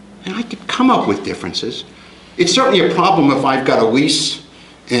 And I could come up with differences. It's certainly a problem if I've got a lease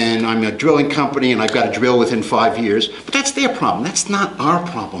and I'm a drilling company and I've got to drill within 5 years, but that's their problem. That's not our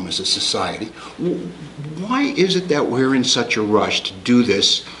problem as a society. Why is it that we're in such a rush to do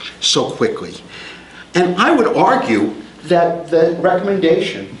this so quickly? And I would argue that the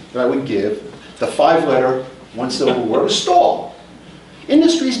recommendation that I would give, the 5-letter, 1 silver word, is stall.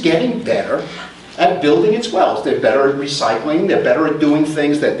 Industry's getting better at building its wells. They're better at recycling, they're better at doing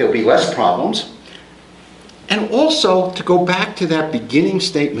things that there'll be less problems. And also, to go back to that beginning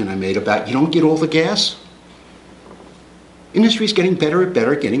statement I made about you don't get all the gas, industry's getting better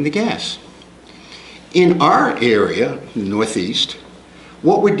at getting the gas. In our area, the Northeast,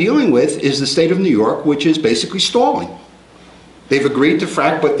 what we're dealing with is the state of New York, which is basically stalling. They've agreed to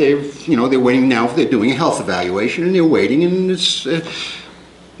frack, but they're waiting now. They're doing a health evaluation, and they're waiting. And it's,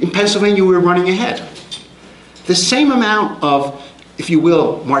 in Pennsylvania, we're running ahead. The same amount of, if you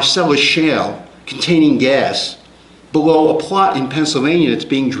will, Marcellus shale containing gas below a plot in Pennsylvania that's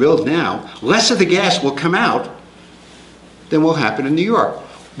being drilled now, less of the gas will come out than will happen in New York.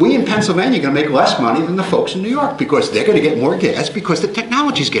 We in Pennsylvania are going to make less money than the folks in New York because they're going to get more gas because the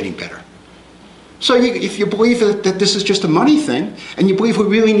technology is getting better. So if you believe that this is just a money thing and you believe we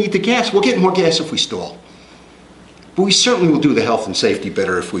really need the gas, we'll get more gas if we stall. but we certainly will do the health and safety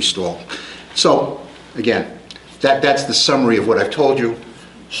better if we stall. So, again, that's the summary of what I've told you.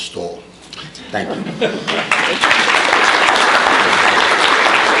 Stall. Thank you.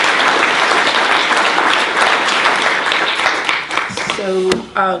 So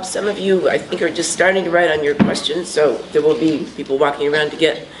some of you, I think, are just starting to write on your questions, so there will be people walking around to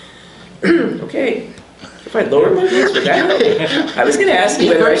get, okay. If I lower my voice, would that help? I was going to ask you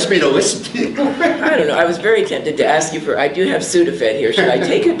whether me to listen to you. I don't know, I was very tempted to ask you for, I do have Sudafed here. Should I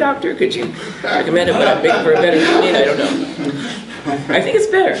take it, doctor? Could you recommend it? Would it make for a better opinion? I don't know. I think it's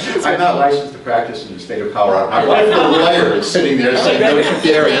better. I'm not licensed to practice in the state of Colorado. My wife, the lawyer, is sitting there saying, no, you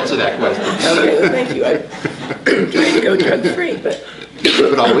dare answer that question. Okay, well, thank you. I'm trying to go drug-free, but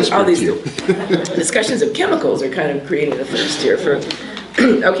I'll whisper all these to you. discussions of chemicals are kind of creating a thirst here for.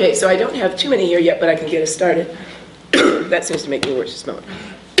 Okay, so I don't have too many here yet, but I can get us started. That seems to make me worse to smell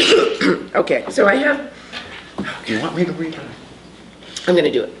it. Okay, so I have. Do you want me to read it? I'm going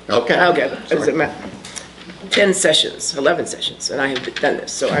to do it. Okay. Okay. It's about 10 sessions, 11 sessions, and I have done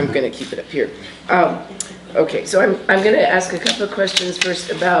this, so I'm going to keep it up here. Okay, so I'm going to ask a couple of questions first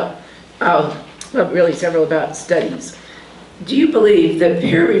about, well, really several about studies. Do you believe that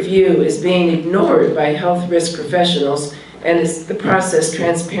peer review is being ignored by health risk professionals, and is the process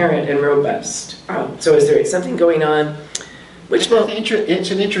transparent and robust? So is there something going on? Which will...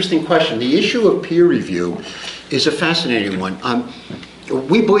 It's an interesting question. The issue of peer review is a fascinating one.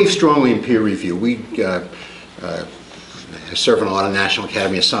 We believe strongly in peer review. We serve on a lot of National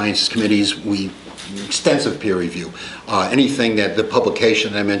Academy of Sciences committees. We extensive peer review. Anything that the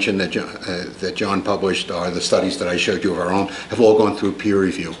publication that I mentioned that John published, or the studies that I showed you of our own, have all gone through peer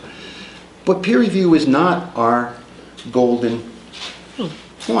review. But peer review is not our golden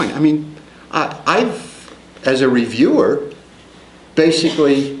point. I mean, I've, as a reviewer,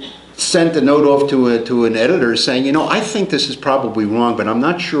 basically sent a note off to an editor saying, you know, I think this is probably wrong, but I'm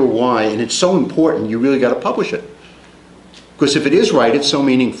not sure why, and it's so important, you really got to publish it. Because if it is right, it's so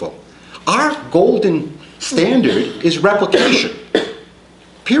meaningful. Our golden standard is replication.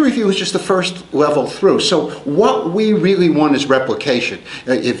 Peer review is just the first level through. So what we really want is replication.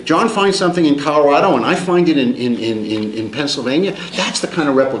 If John finds something in Colorado and I find it in Pennsylvania, that's the kind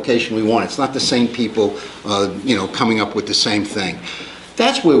of replication we want. It's not the same people, you know, coming up with the same thing.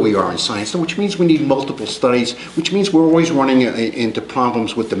 That's where we are in science, which means we need multiple studies, which means we're always running into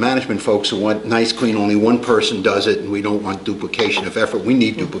problems with the management folks who want nice, clean, only one person does it, and we don't want duplication of effort. We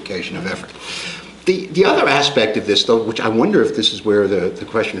need duplication of effort. The other aspect of this, though, which I wonder if this is where the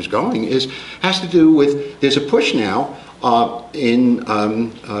question is going, has to do with, there's a push now in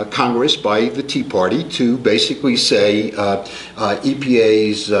Congress by the Tea Party to basically say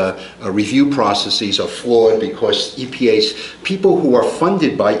EPA's review processes are flawed because people who are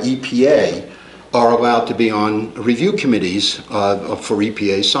funded by EPA are allowed to be on review committees for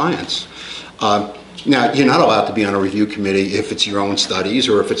EPA science. Now, you're not allowed to be on a review committee if it's your own studies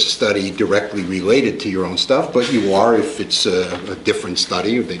or if it's a study directly related to your own stuff, but you are if it's a different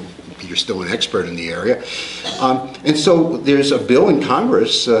study, or you're still an expert in the area. And so there's a bill in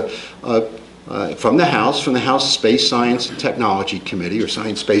Congress from the House Space Science and Technology Committee, or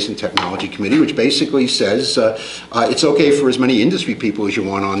Science, Space and Technology Committee, which basically says it's okay for as many industry people as you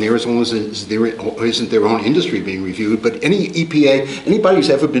want on there, as long as there isn't their own industry being reviewed. But anybody who's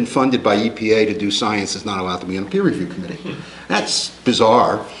ever been funded by EPA to do science is not allowed to be on a peer review committee. That's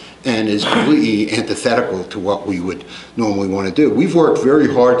bizarre and is completely antithetical to what we would normally want to do. We've worked very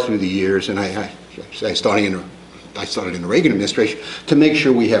hard through the years, and I started in the Reagan administration, to make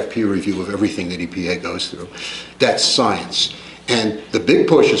sure we have peer review of everything that EPA goes through. That's science. And the big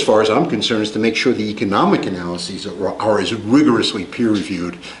push, as far as I'm concerned, is to make sure the economic analyses are as rigorously peer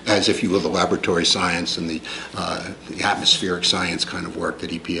reviewed as, if you will, the laboratory science and the atmospheric science kind of work that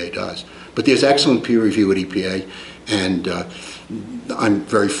EPA does. But there's excellent peer review at EPA, and I'm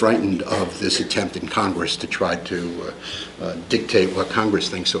very frightened of this attempt in Congress to try to dictate what Congress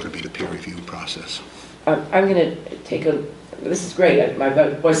thinks ought to be the peer review process. I'm going to take a, this is great, my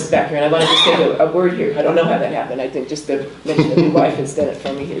voice is back here, and I want to just take a word here. I don't know how that happened. I think just the mention that your wife has done it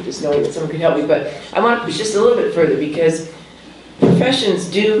for me here, just knowing that someone could help me. But I want to push just a little bit further, because professions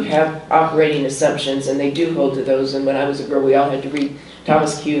do have operating assumptions, and they do hold to those. And when I was a girl, we all had to read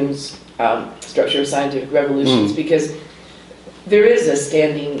Thomas Kuhn's Structure of Scientific Revolutions, because there is a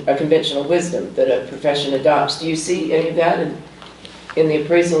conventional wisdom that a profession adopts. Do you see any of that in the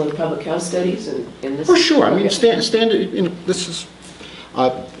appraisal of public health studies and in this? For sure. I mean, this is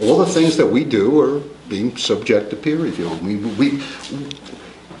all the things that we do are being subject to peer review. Let me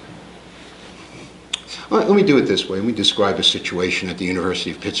do it this way. Let me describe a situation at the University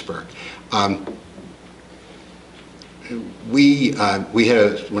of Pittsburgh.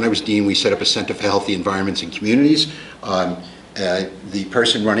 when I was dean, we set up a Center for Healthy Environments and Communities. The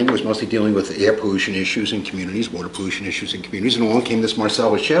person running was mostly dealing with air pollution issues in communities, water pollution issues in communities, and along came this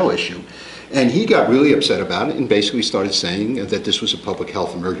Marcellus Shale issue. And he got really upset about it and basically started saying that this was a public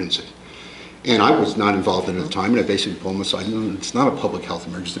health emergency. And I was not involved in it at the time, and I basically pulled him aside. No, it's not a public health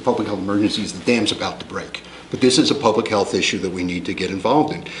emergency. The public health emergency is the dam's about to break. But this is a public health issue that we need to get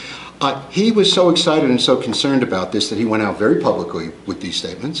involved in. He was so excited and so concerned about this that he went out very publicly with these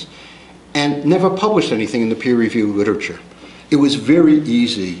statements and never published anything in the peer-reviewed literature. It was very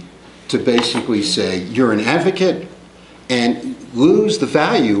easy to basically say, you're an advocate, and lose the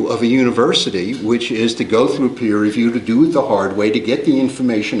value of a university, which is to go through peer review, to do it the hard way, to get the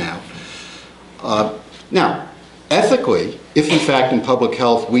information out. Now, ethically, if in fact in public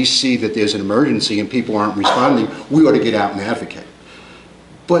health we see that there's an emergency and people aren't responding, we ought to get out and advocate.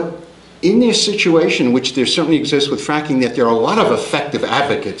 But in this situation, which there certainly exists with fracking, that there are a lot of effective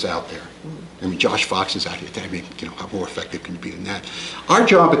advocates out there. I mean, Josh Fox is out here. I mean, you know, how more effective can you be than that? Our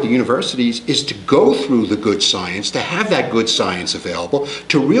job at the universities is to go through the good science, to have that good science available,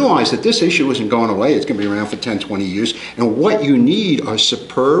 to realize that this issue isn't going away. It's going to be around for 10, 20 years. And what you need are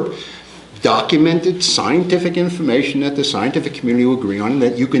superb, documented scientific information that the scientific community will agree on, and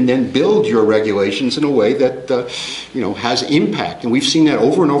that you can then build your regulations in a way that you know, has impact. And we've seen that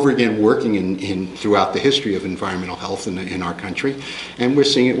over and over again working in throughout the history of environmental health in our country, and we're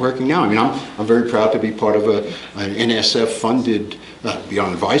seeing it working now. I mean, I'm very proud to be part of an NSF-funded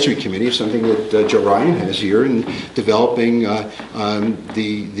Beyond Advisory Committee, something that Joe Ryan has here, in developing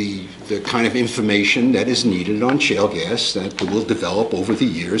the kind of information that is needed on shale gas that will develop over the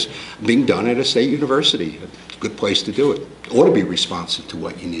years, being done at a state university. A good place to do it. It ought to be responsive to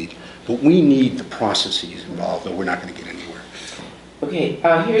what you need. But we need the processes involved, or we're not going to get anywhere. Okay,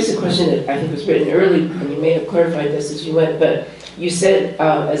 here's a question that I think was written early, and you may have clarified this as you went, but you said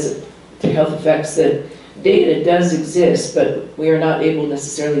to health effects that data does exist, but we are not able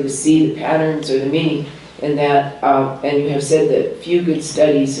necessarily to see the patterns or the meaning in that, and you have said that few good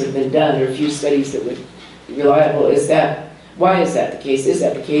studies have been done, or few studies that would be reliable. Why is that the case? Is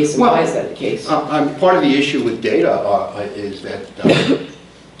that the case, and why is that the case? Part of the issue with data is that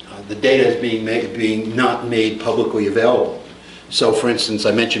the data is being not made publicly available. So, for instance,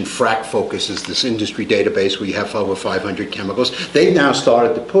 I mentioned FrackFocus is this industry database where you have over 500 chemicals. They've now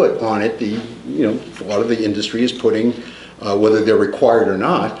started to put on it, a lot of the industry is putting, whether they're required or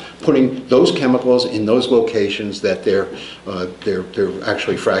not, putting those chemicals in those locations that they're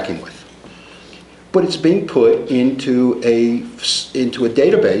actually fracking with. But it's being put into a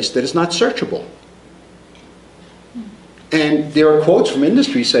database that is not searchable. And there are quotes from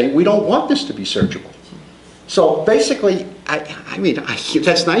industry saying, we don't want this to be searchable. So basically, I mean,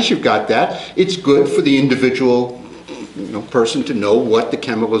 that's nice you've got that. It's good for the individual person to know what the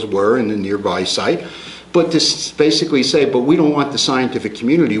chemicals were in the nearby site. But to basically say, but we don't want the scientific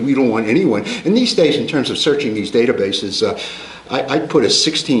community, we don't want anyone. And these days, in terms of searching these databases, I put a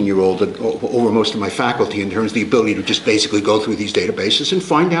 16-year-old over most of my faculty in terms of the ability to just basically go through these databases and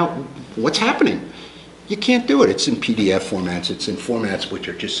find out what's happening. You can't do it. It's in PDF formats. It's in formats which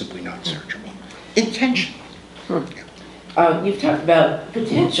are just simply not searchable. Intentionally. You've talked about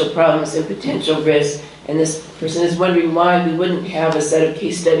potential problems and potential risks, and this person is wondering why we wouldn't have a set of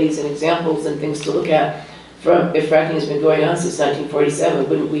case studies and examples and things to look at from, if fracking has been going on since 1947,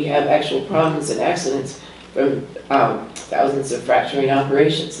 wouldn't we have actual problems and accidents from thousands of fracturing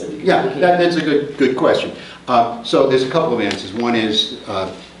operations? That's a good question. So there's a couple of answers. One is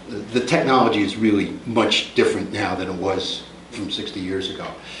the technology is really much different now than it was from 60 years ago.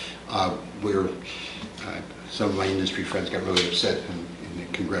 Some of my industry friends got really upset in the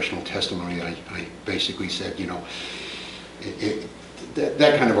congressional testimony. I basically said,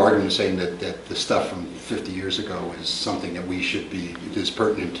 that kind of argument saying that the stuff from 50 years ago is something that we should be, is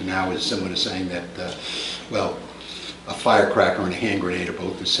pertinent to now, is similar to saying that, well, a firecracker and a hand grenade are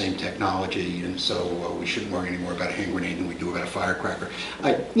both the same technology, and so we shouldn't worry anymore about a hand grenade than we do about a firecracker.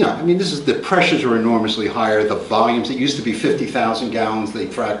 I mean, the pressures are enormously higher. The volumes, it used to be 50,000 gallons they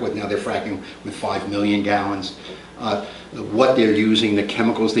frack with, now they're fracking with 5 million gallons. What they're using, the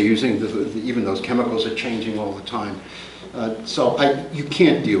chemicals they're using, even those chemicals are changing all the time. So you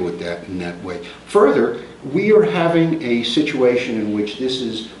can't deal with that in that way. Further, we are having a situation in which this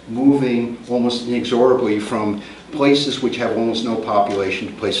is moving almost inexorably from places which have almost no population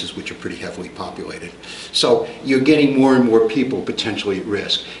to places which are pretty heavily populated. So you're getting more and more people potentially at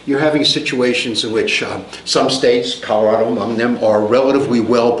risk. You're having situations in which some states, Colorado among them, are relatively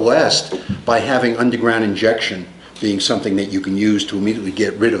well blessed by having underground injection being something that you can use to immediately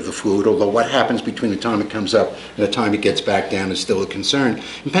get rid of the fluid, although what happens between the time it comes up and the time it gets back down is still a concern.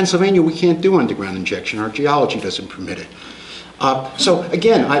 In Pennsylvania, we can't do underground injection. Our geology doesn't permit it. So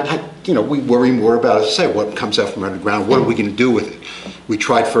again, we worry more about, as I say, what comes up from underground. What are we going to do with it? We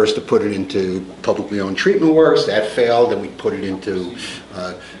tried first to put it into publicly owned treatment works. That failed. Then we put it into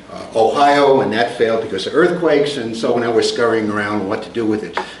Ohio, and that failed because of earthquakes. And so now we're scurrying around what to do with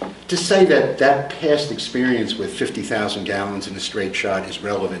it. To say that that past experience with 50,000 gallons in a straight shot is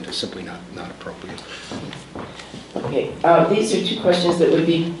relevant is simply not appropriate. Okay, these are two questions that would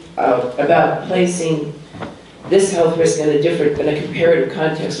be about placing this health risk in a comparative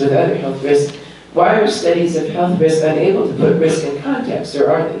context with other health risks. Why are studies of health risk unable to put risk in context, or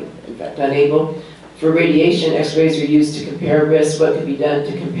are they, in fact, unable? For radiation, X-rays are used to compare risk. What could be done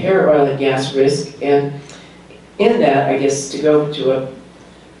to compare oil and gas risk? And in that, I guess, to go to a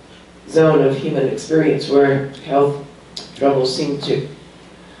zone of human experience where health troubles seem to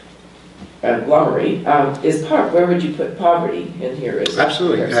agglomerate, where would you put poverty in here?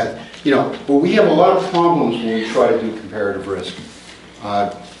 Absolutely. But we have a lot of problems when we try to do comparative risk.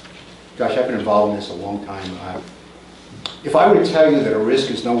 Gosh, I've been involved in this a long time. If I were to tell you that a risk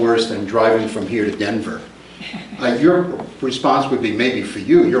is no worse than driving from here to Denver, your response would be, maybe for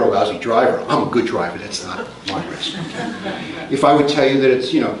you, you're a lousy driver. I'm a good driver, that's not my risk. If I would tell you that it's,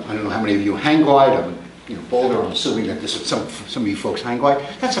 I don't know how many of you hang glide, I'm Boulder, I'm assuming that this is some of you folks hang glide,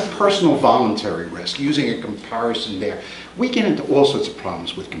 that's a personal voluntary risk, using a comparison there. We get into all sorts of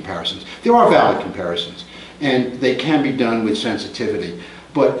problems with comparisons. There are valid comparisons, and they can be done with sensitivity.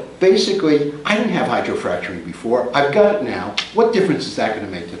 But basically, I didn't have hydrofracturing before. I've got it now. What difference is that going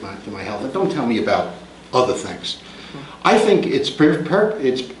to make to my health? And don't tell me about other things. I think it's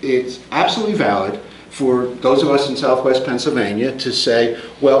absolutely valid for those of us in Southwest Pennsylvania to say,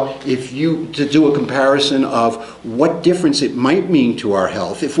 well, to do a comparison of what difference it might mean to our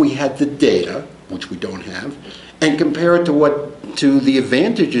health if we had the data, which we don't have, and compare it to the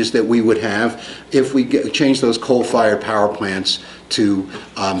advantages that we would have if we change those coal-fired power plants to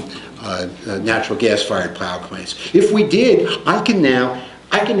natural gas-fired power plants. If we did, I can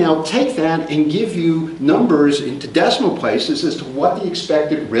now take that and give you numbers into decimal places as to what the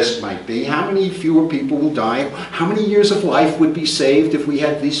expected risk might be, how many fewer people will die, how many years of life would be saved if we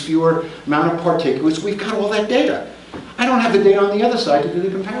had these fewer amount of particulates. We've got all that data. I don't have the data on the other side to do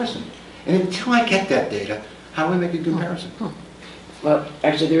the comparison. And until I get that data, how do I make a comparison? Well,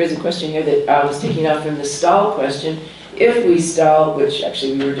 actually, there is a question here that I was taking out from the stall question. If we stall, which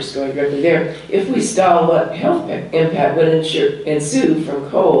actually we were just going directly there, if we stall, what health impact would ensue from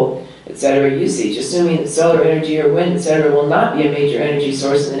coal, etc. usage? Assuming that solar energy or wind, etc. will not be a major energy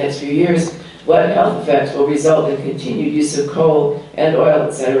source in the next few years, what health effects will result in continued use of coal and oil,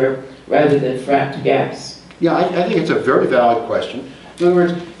 etc., rather than fracked gas? Yeah, I think it's a very valid question. In other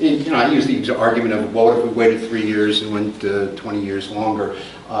words, I use the argument of, well, if we waited 3 years and went 20 years longer,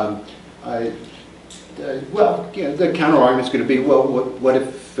 the counter argument is going to be, well,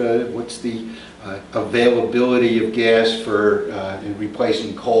 what's the availability of gas for in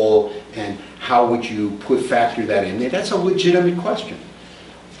replacing coal, and how would you factor that in there? That's a legitimate question.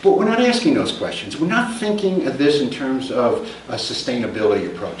 But we're not asking those questions. We're not thinking of this in terms of a sustainability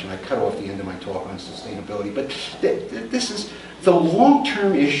approach. And I cut off the end of my talk on sustainability. But this is the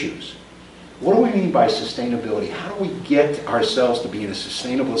long-term issues. What do we mean by sustainability? How do we get ourselves to be in a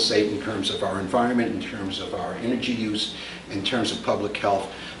sustainable state in terms of our environment, in terms of our energy use, in terms of public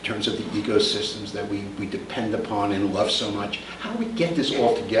health, in terms of the ecosystems that we depend upon and love so much? How do we get this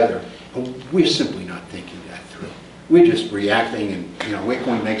all together? And we're simply not thinking that through. We're just reacting, and we're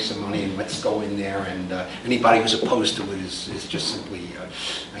going to make some money, and let's go in there, and anybody who's opposed to it is just simply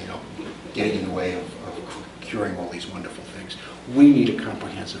getting in the way of curing all these wonderful things. We need a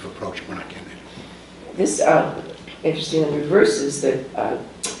comprehensive approach, and we're not getting it. This, interestingly, reverses the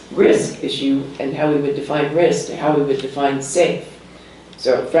risk issue and how we would define risk to how we would define safe.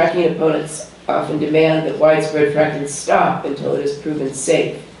 So fracking opponents often demand that widespread fracking stop until it is proven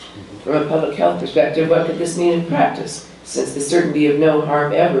safe. From a public health perspective, what could this mean in practice, since the certainty of no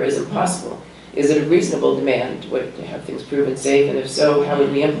harm ever is impossible? Is it a reasonable demand to have things proven safe, and if so, how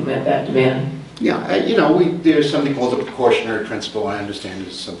would we implement that demand? Yeah, there's something called the precautionary principle. I understand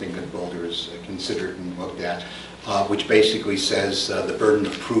it's something that Boulder has considered and looked at, which basically says the burden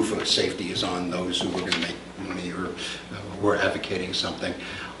of proof of safety is on those who are going to make money or who are advocating something.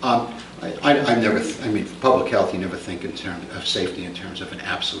 For public health, you never think in terms of safety in terms of an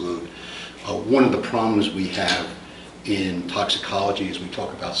absolute. One of the problems we have in toxicology is we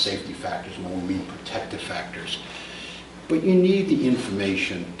talk about safety factors when we mean protective factors. But you need the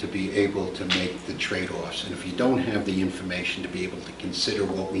information to be able to make the trade-offs. And if you don't have the information to be able to consider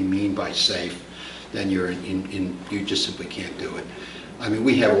what we mean by safe, then you just simply can't do it. I mean,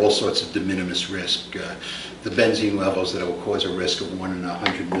 we have all sorts of de minimis risk. The benzene levels that will cause a risk of 1 in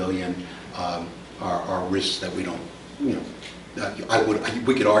 100 million are risks that we don't, you know,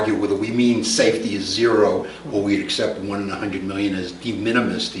 we could argue whether we mean safety is 0 or we'd accept 1 in 100 million as de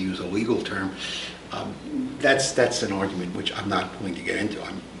minimis, to use a legal term. That's an argument which I'm not going to get into.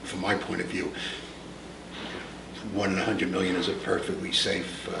 From my point of view, 1 in 100 million is a perfectly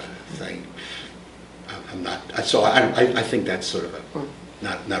safe thing. I'm not. So I think that's sort of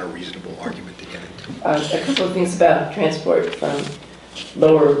not a reasonable argument to get into. A couple of things about transport from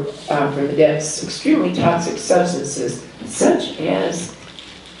lower from the depths. Extremely toxic substances, such as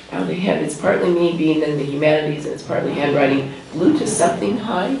they have. It's partly me being in the humanities, and it's partly handwriting.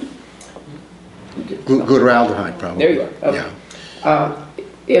 Glutathione. Glutaraldehyde, probably. There you are. Okay.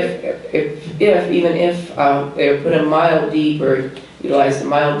 Yeah. Even if they put a mile deep or utilized a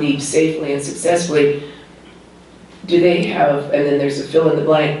mile deep safely and successfully, do they have, and then there's a fill in the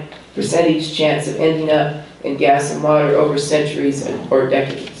blank, percentage chance of ending up in gas and water over centuries or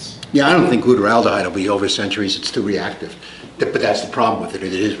decades? Yeah, I don't think glutaraldehyde will be over centuries. It's too reactive. But that's the problem with it.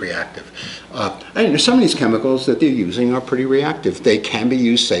 It is reactive. And some of these chemicals that they're using are pretty reactive. They can be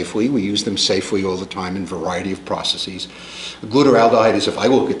used safely. We use them safely all the time in a variety of processes. Glutaraldehyde is, if I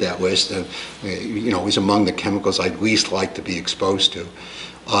look at that list, is among the chemicals I'd least like to be exposed to.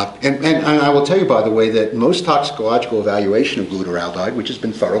 And I will tell you, by the way, that most toxicological evaluation of glutaraldehyde, which has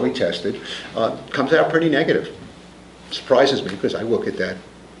been thoroughly tested, comes out pretty negative. It surprises me because I look at that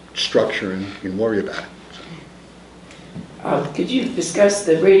structure and worry about it. Could you discuss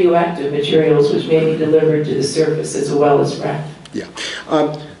the radioactive materials which may be delivered to the surface as well as fracked? Yeah.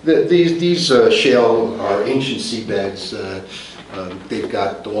 These shale are ancient seabeds. They've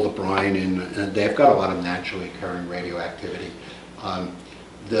got all the brine and they've got a lot of naturally occurring radioactivity.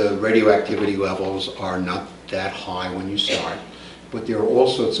 The radioactivity levels are not that high when you start, but there are all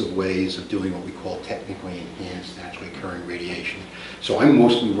sorts of ways of doing what we call technically enhanced naturally occurring radiation. So I'm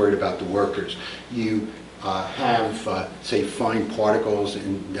mostly worried about the workers. You have, say, fine particles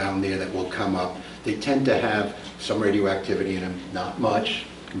down there that will come up. They tend to have some radioactivity in them, not much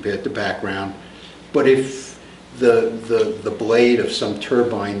compared to background. But if the blade of some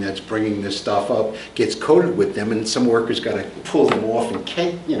turbine that's bringing this stuff up gets coated with them, and some workers got to pull them off and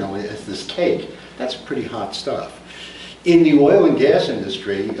cake, as this cake, that's pretty hot stuff. In the oil and gas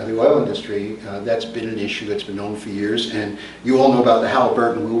industry, that's been an issue that's been known for years, and you all know about the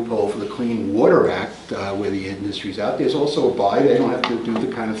Halliburton loophole for the Clean Water Act, where the industry's out. There's also a buy. They don't have to do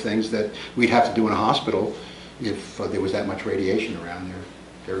the kind of things that we'd have to do in a hospital if there was that much radiation around.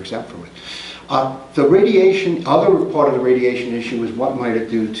 They're exempt from it. The radiation, other part of the radiation issue is what might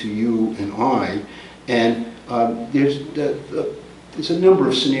it do to you and I, and there's a number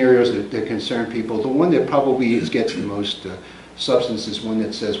of scenarios that concern people. The one that probably gets the most substance is one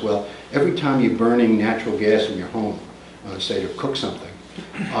that says, well, every time you're burning natural gas in your home, say to cook something,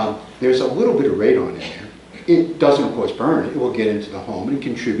 there's a little bit of radon in there. It doesn't, of course, burn. It will get into the home and it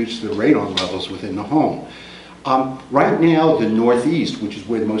contributes to the radon levels within the home. Right now, the Northeast, which is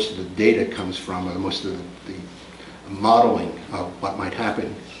where most of the data comes from, or most of the modeling of what might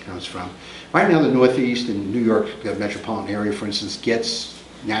happen comes from. Right now, the Northeast and New York metropolitan area, for instance, gets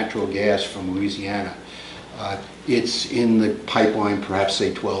natural gas from Louisiana. It's in the pipeline, perhaps,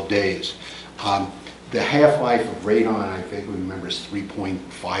 say, 12 days. The half-life of radon, I vaguely remember, is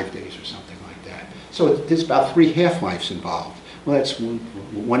 3.5 days or something like that. So there's about 3 half-lives involved. Well, that's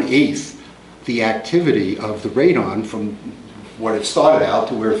 1/8 the activity of the radon from what it started out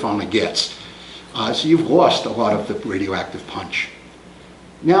to where it finally gets. So you've lost a lot of the radioactive punch.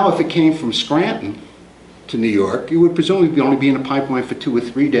 Now, if it came from Scranton to New York, it would presumably only be in a pipeline for 2 or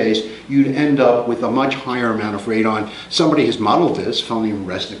 3 days. You'd end up with a much higher amount of radon. Somebody has modeled this, Phony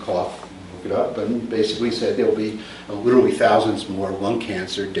Resnikov, look it up, and basically said there'll be literally thousands more lung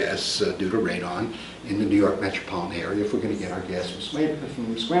cancer deaths due to radon in the New York metropolitan area if we're going to get our gas from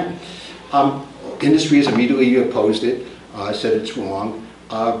Scranton. Industry has immediately opposed it, said it's wrong.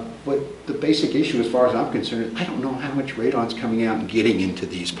 But the basic issue, as far as I'm concerned, I don't know how much radon's coming out and getting into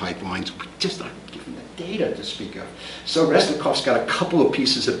these pipelines. We just aren't given the data to speak of. So Resnikov's got a couple of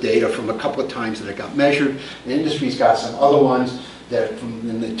pieces of data from a couple of times that it got measured. The industry's got some other ones that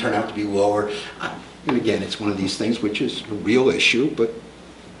and they turn out to be lower. And again, it's one of these things which is a real issue, but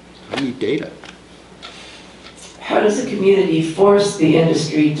I need data. How does the community force the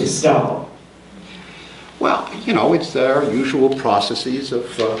industry to stall? Well, it's our usual processes of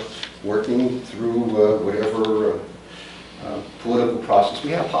working through whatever political process.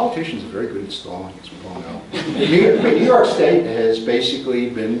 We have politicians are very good at stalling, as we all know. New York State has basically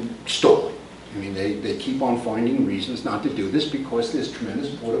been stalling. I mean, they keep on finding reasons not to do this because there's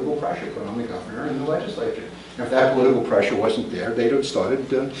tremendous political pressure put on the governor and the legislature. And if that political pressure wasn't there, they'd have started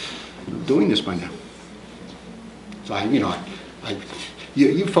doing this by now. So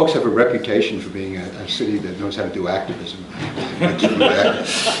you folks have a reputation for being a city that knows how to do activism. I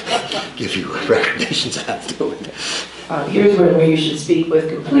give you recommendations how to do it. Here's where you should speak with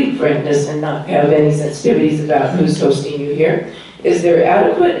complete frankness and not have any sensitivities about who's hosting you here. Is there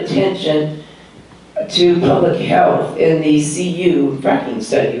adequate attention to public health in the CU fracking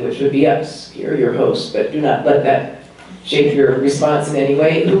study, which would be us, here your host, but do not let that shape your response in any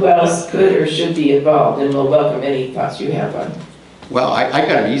way? Who else could or should be involved? And we'll welcome any thoughts you have on. Well, I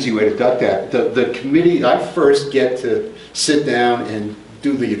got an easy way to duck that. The committee, I first get to sit down and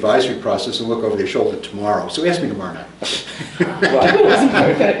do the advisory process and look over their shoulder tomorrow. So ask me tomorrow night. Well, I will, as a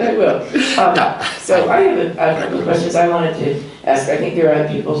matter of fact, I will. So I have a couple of questions I wanted to ask. I think they're on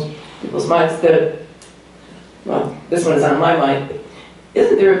people's minds. Well, this one is on my mind.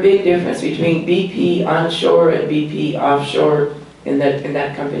 Isn't there a big difference between BP onshore and BP offshore in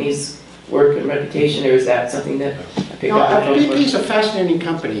that company's work and reputation, or is that something that I picked up? BP is a fascinating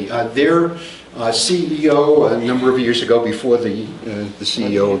company. Their CEO a number of years ago, before the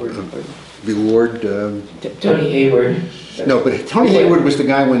CEO, the Lord... Tony Hayward. No, but Tony Hayward was the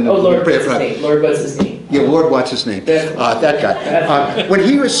guy when... Oh, Lord, what's his name? Lord, what's his name? Yeah, Lord, what's his name? That guy. When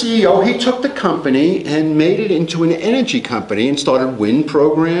he was CEO, he took the company and made it into an energy company and started wind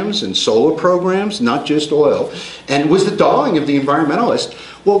programs and solar programs, not just oil, and was the darling of the environmentalists.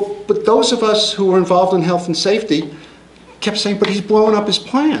 Well, but those of us who were involved in health and safety kept saying, but he's blowing up his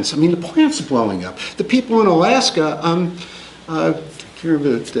plants. I mean, the plants are blowing up. The people in Alaska,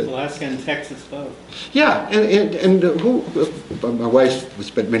 Alaska and Texas both. Yeah, and my wife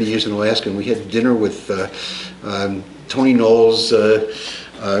spent many years in Alaska, and we had dinner with Tony Knowles,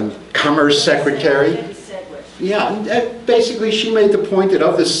 Commerce Secretary. Yeah, basically she made the point that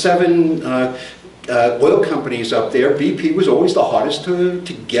of the 7 oil companies up there, BP was always the hardest to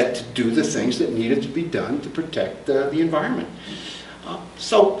get to do the things that needed to be done to protect the environment.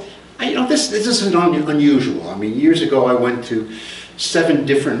 So, this isn't unusual. I mean, years ago I went to 7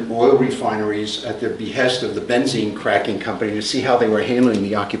 different oil refineries at the behest of the benzene cracking company to see how they were handling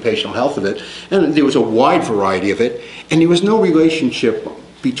the occupational health of it. And there was a wide variety of it. And there was no relationship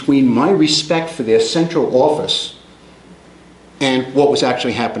between my respect for their central office and what was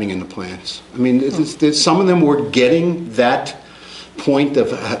actually happening in the plants. I mean, some of them were getting that point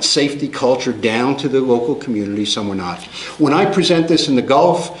of safety culture down to the local community, some were not. When I present this in the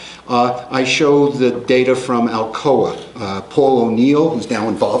Gulf, I show the data from Alcoa. Paul O'Neill, who's now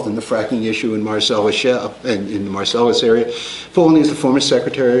involved in the fracking issue in Marcellus, in the Marcellus area. Paul O'Neill is the former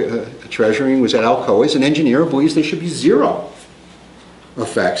Secretary of Treasury and was at Alcoa. He's an engineer who believes there should be 0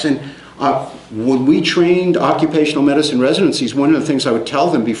 effects. And when we trained occupational medicine residencies, one of the things I would tell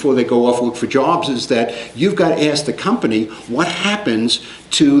them before they go off look for jobs is that you've got to ask the company what happens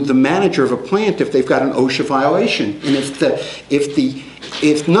to the manager of a plant if they've got an OSHA violation. And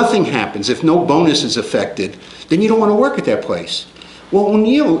if nothing happens, if no bonus is affected, then you don't want to work at that place. Well,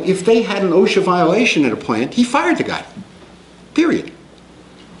 O'Neill, if they had an OSHA violation at a plant, he fired the guy, period.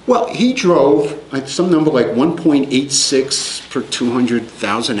 Well, he drove some number like 1.86 per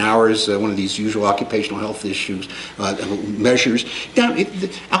 200,000 hours, one of these usual occupational health issues, measures. Down,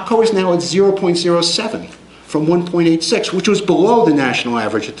 Alcoa is now at 0.07 from 1.86, which was below the national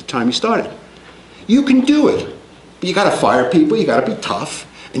average at the time he started. You can do it, but you got to fire people, you got to be tough,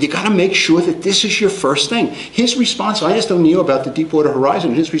 and you got to make sure that this is your first thing. His response, I asked O'Neill about the Deepwater Horizon,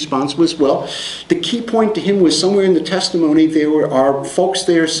 and his response was, well, the key point to him was somewhere in the testimony there are folks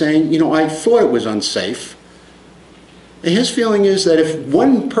there saying, I thought it was unsafe. And his feeling is that if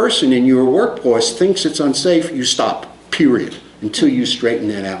one person in your workforce thinks it's unsafe, you stop, period, until you straighten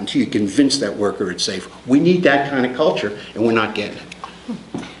that out, until you convince that worker it's safe. We need that kind of culture, and we're not getting it.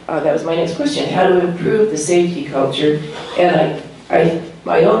 That was my next question, how to improve the safety culture. And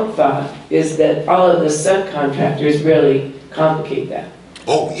my own thought is that all of the subcontractors really complicate that.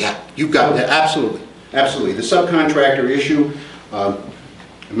 Oh, yeah, you've got that, absolutely, absolutely. The subcontractor issue, I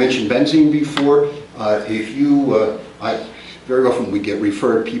mentioned benzene before. Very often we get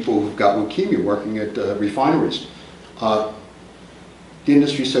referred people who've got leukemia working at refineries. The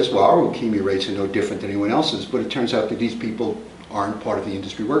industry says, well, our leukemia rates are no different than anyone else's, but it turns out that these people aren't part of the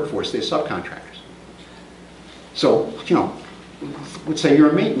industry workforce, they're subcontractors. So, let's say you're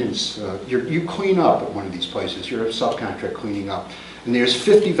a maintenance, you clean up at one of these places, you're a subcontract cleaning up, and there's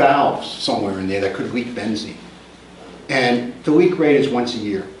 50 valves somewhere in there that could leak benzene. And the leak rate is once a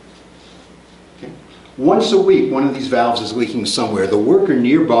year. Okay? Once a week, one of these valves is leaking somewhere. The worker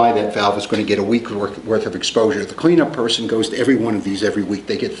nearby that valve is going to get a week worth of exposure. The cleanup person goes to every one of these every week.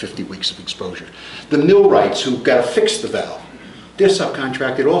 They get 50 weeks of exposure. The millwrights who've got to fix the valve, they're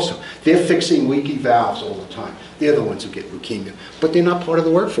subcontracted also. They're fixing leaky valves all the time. They're the ones who get leukemia. But they're not part of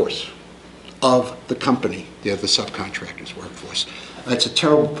the workforce of the company. They're the subcontractors' workforce. That's a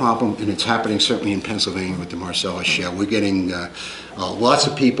terrible problem, and it's happening certainly in Pennsylvania with the Marcellus Shale. We're getting lots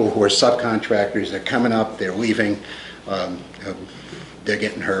of people who are subcontractors. They're coming up, they're leaving, they're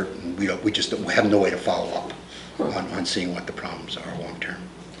getting hurt, and we just have no way to follow up on seeing what the problems are long term.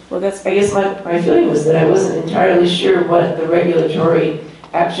 Well, I guess my feeling was that I wasn't entirely sure what the regulatory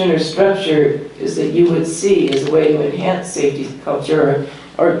action or structure is that you would see as a way to enhance safety culture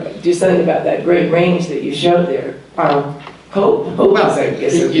or do something about that great range that you showed there. Hope is, I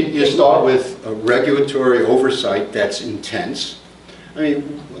guess. You start with a regulatory oversight that's intense. I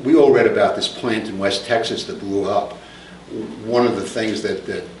mean, we all read about this plant in West Texas that blew up. One of the things that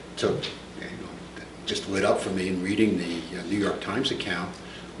took, that just lit up for me in reading the New York Times account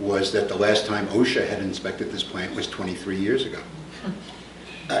was that the last time OSHA had inspected this plant was 23 years ago.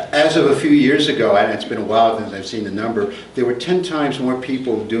 As of a few years ago, and it's been a while since I've seen the number, there were 10 times more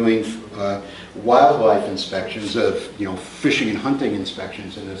people doing wildlife inspections of, fishing and hunting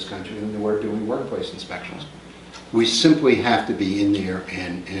inspections in this country than there were doing workplace inspections. We simply have to be in there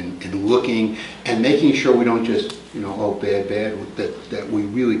and looking and making sure we don't just, oh, bad, that we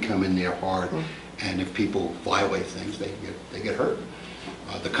really come in there hard. And if people violate things, they get hurt.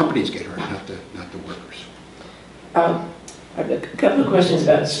 The companies get hurt, not the workers. I have a couple of questions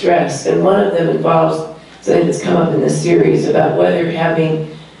about stress, and one of them involves something that's come up in this series about whether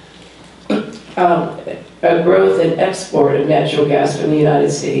having a growth in export of natural gas from the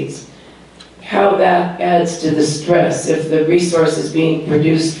United States, how that adds to the stress if the resource is being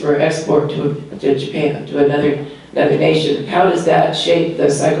produced for export to Japan, to another nation. How does that shape the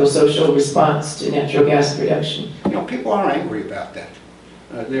psychosocial response to natural gas production? People are angry about that.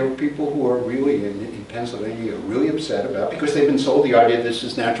 There are people who are really, in Pennsylvania, really upset about, because they've been sold the idea this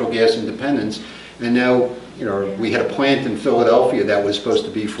is natural gas independence, and now, we had a plant in Philadelphia that was supposed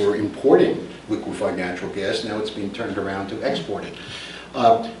to be for importing liquefied natural gas, now it's being turned around to export it.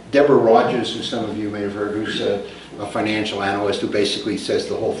 Deborah Rogers, who some of you may have heard, who's a financial analyst who basically says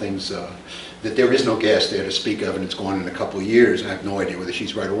the whole thing's, that there is no gas there to speak of and it's gone in a couple of years. I have no idea whether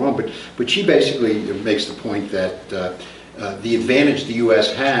she's right or wrong, but she basically makes the point that the advantage the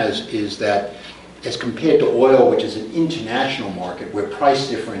U.S. has is that as compared to oil, which is an international market where price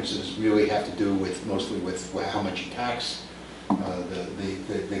differences really have to do with mostly with how much you tax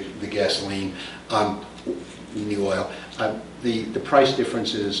the gasoline, in the oil, the price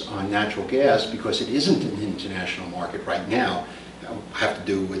differences on natural gas, because it isn't an international market right now, have to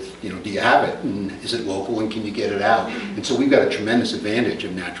do with, do you have it, and is it local, and can you get it out? And so we've got a tremendous advantage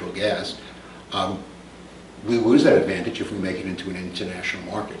of natural gas. We lose that advantage if we make it into an international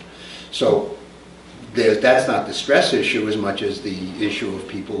market. So that's not the stress issue as much as the issue of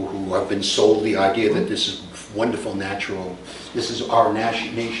people who have been sold the idea that this is wonderful natural, this is our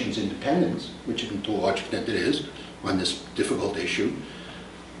nation's independence, which to a large extent it is on this difficult issue.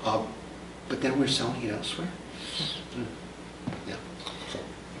 But then we're selling it elsewhere. Yeah. So.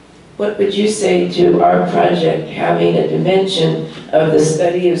 What would you say to our project having a dimension of the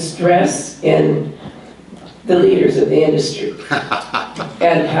study of stress in the leaders of the industry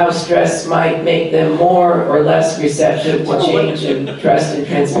and how stress might make them more or less receptive to change and trust and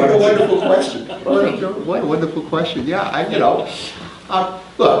transparency? What a wonderful question. What a wonderful question. Yeah,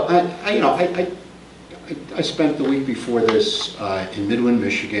 look, I spent the week before this in Midland,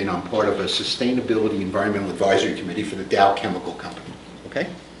 Michigan. I'm part of a sustainability environmental advisory committee for the Dow Chemical Company. Okay?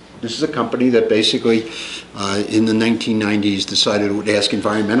 This is a company that basically, in the 1990s, decided it would ask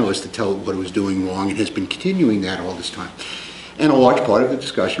environmentalists to tell it what it was doing wrong, and has been continuing that all this time. And a large part of the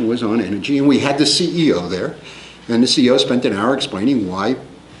discussion was on energy, and we had the CEO there, and the CEO spent an hour explaining why,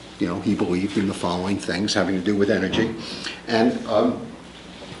 he believed in the following things having to do with energy. And a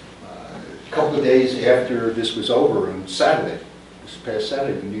couple of days after this was over, on Saturday, this past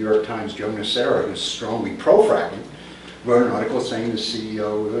Saturday, the New York Times, Joe Nocera, who's strongly pro-fracking, wrote an article saying the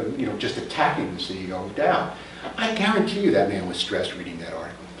CEO, just attacking the CEO of Dow. I guarantee you that man was stressed reading that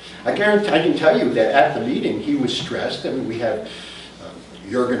article. I can tell you that at the meeting he was stressed. I mean, we have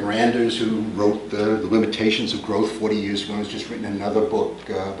Jürgen Randers, who wrote the Limitations of Growth 40 years ago, has just written another book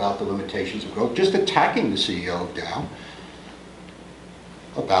about the limitations of growth, just attacking the CEO of Dow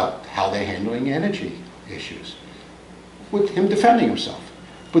about how they're handling energy issues, with him defending himself.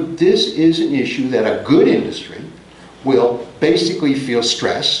 But this is an issue that a good industry will basically feel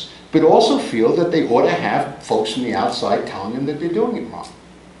stress, but also feel that they ought to have folks from the outside telling them that they're doing it wrong.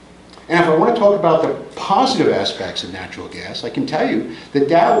 And if I want to talk about the positive aspects of natural gas, I can tell you that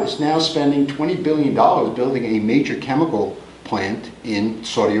Dow is now spending $20 billion building a major chemical plant in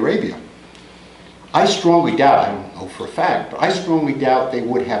Saudi Arabia. I strongly doubt, I don't know for a fact, but I strongly doubt they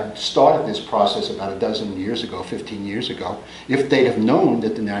would have started this process about a dozen years ago, 15 years ago, if they'd have known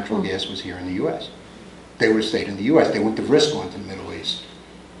that the natural gas was here in the U.S. They would have stayed in the U.S. They wouldn't have risked going to the Middle East.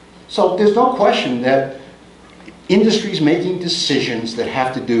 So there's no question that industry's making decisions that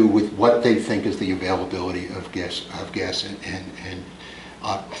have to do with what they think is the availability of gas, I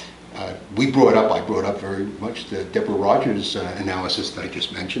brought up very much the Deborah Rogers analysis that I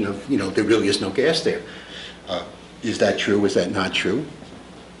just mentioned of, there really is no gas there. Is that true? Is that not true?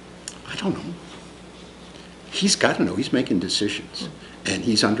 I don't know. He's got to know. He's making decisions. And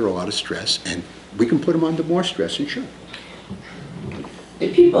he's under a lot of stress. And we can put him under more stress, and sure.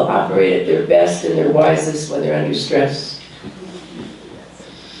 Do people operate at their best and their wisest when they're under stress?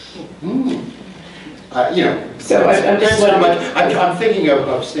 So I'm just wondering. I'm thinking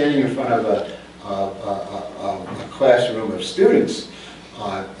of standing in front of a classroom of students,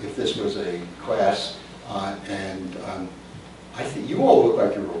 if this was a class, and I think you all look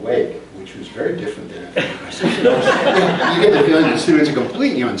like you're awake, which was very different than if you get the feeling that students are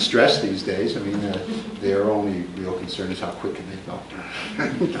completely unstressed these days. I mean, their only real concern is how quick can they go.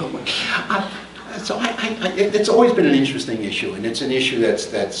 So it's always been an interesting issue, and it's an issue that's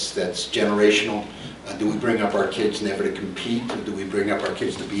generational. Do we bring up our kids never to compete, or do we bring up our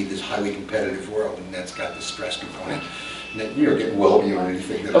kids to be this highly competitive world, and that's got the stress component? And you're getting well beyond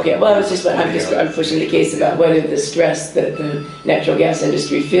anything. Okay, well, I'm pushing the case about whether the stress that the natural gas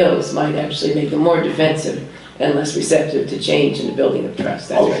industry feels might actually make them more defensive and less receptive to change and the building of trust.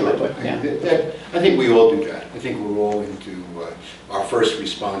 That's sure. my point. Yeah. I think we all do that. I think we're all into our first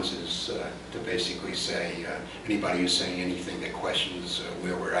response is to basically say anybody who's saying anything that questions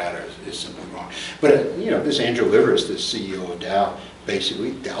where we're at is simply wrong. But this Andrew Liveris, the CEO of Dow,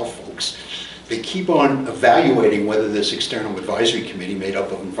 basically Dow folks, they keep on evaluating whether this external advisory committee made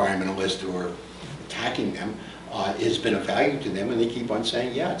up of environmentalists who are attacking them has been of value to them, and they keep on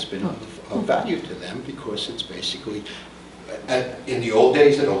saying, yeah, it's been of value to them because it's basically, in the old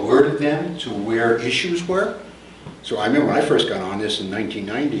days, it alerted them to where issues were. So I remember when I first got on this in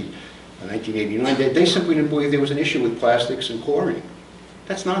 1990, 1989, they simply didn't believe there was an issue with plastics and chlorine.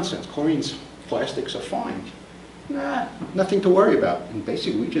 That's nonsense. Chlorine's plastics are fine. Nah, nothing to worry about. And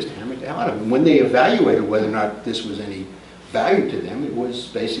basically, we just hammered the hell out of them. When they evaluated whether or not this was any value to them, it was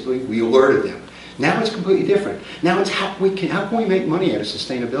basically, we alerted them. Now it's completely different. Now it's how can we make money out of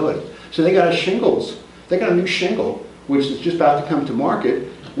sustainability? So they got a new shingle, which is just about to come to market,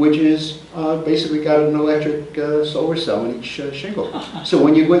 which is basically got an electric solar cell in each shingle. So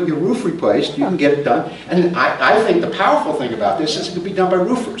when you get your roof replaced, you can get it done. And I think the powerful thing about this is it can be done by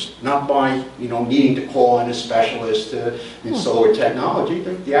roofers, not by needing to call in a specialist in solar technology.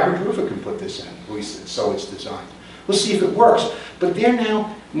 The average roofer can put this in, at least so it's designed. We'll see if it works. But they're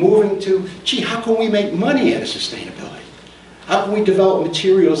now moving to, gee, how can we make money out of sustainability? How can we develop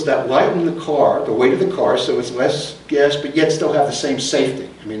materials that lighten the car, the weight of the car, so it's less gas, but yet still have the same safety?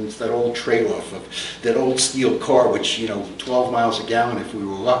 I mean, it's that old trade-off of that old steel car, which, 12 miles a gallon if we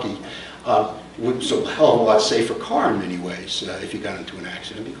were lucky, was a hell of a lot safer car in many ways if you got into an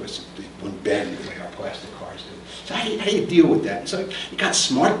accident because it wouldn't bend the way our plastic cars do. So how do you deal with that? So you got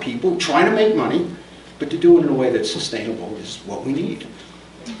smart people trying to make money, but to do it in a way that's sustainable is what we need.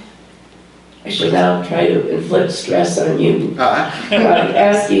 I should now try to inflict stress on you by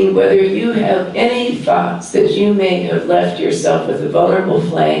asking whether you have any thoughts that you may have left yourself with a vulnerable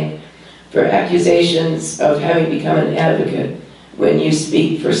flank for accusations of having become an advocate when you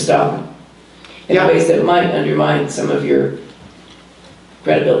speak for Stalin in ways that might undermine some of your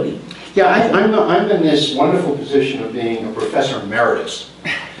credibility. Yeah, I'm in this wonderful position of being a professor emeritus.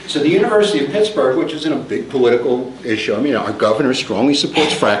 So the University of Pittsburgh, which isn't a big political issue, I mean, our governor strongly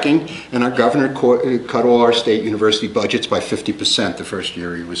supports fracking, and our governor cut all our state university budgets by 50% the first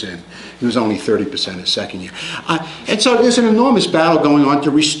year he was in. He was only 30% his second year. And so there's an enormous battle going on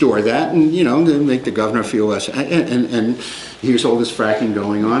to restore that, and, to make the governor feel less, and here's all this fracking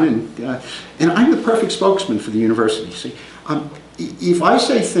going on, and I'm the perfect spokesman for the university, see. If I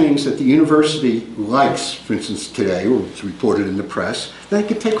say things that the university likes, for instance today, or it's reported in the press, then they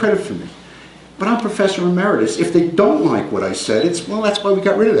can take credit for me. but I'm Professor Emeritus. If they don't like what I said, it's, well, that's why we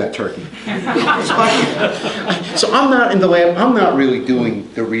got rid of that turkey. So I'm not in the lab, I'm not really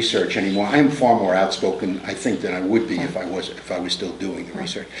doing the research anymore. I'm far more outspoken, I think, than I would be if I was still doing the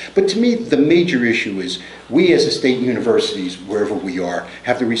research. But to me, the major issue is we as a state universities, wherever we are,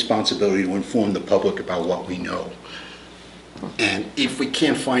 have the responsibility to inform the public about what we know. And if we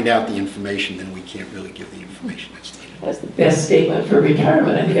can't find out the information, then we can't really give the information that's needed. That's the best statement for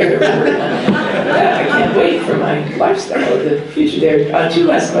retirement I've ever heard. I can't wait for my lifestyle of the future there. Two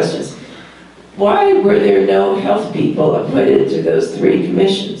last questions. Why were there no health people appointed to those 3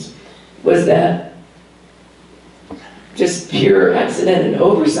 commissions? Was that just pure accident and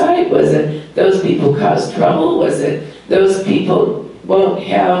oversight? Was it those people caused trouble? Was it those people won't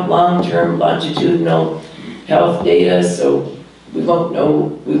have long-term longitudinal health data, so we won't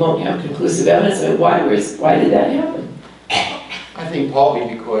know, we won't have conclusive evidence? I mean, why did that happen? I think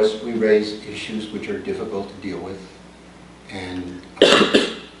partly because we raise issues which are difficult to deal with, and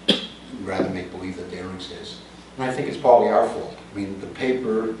rather make believe that they don't exist. And I think it's partly our fault. I mean, the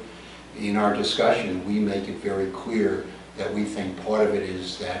paper, in our discussion, we make it very clear that we think part of it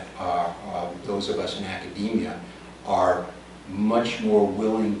is that those of us in academia are much more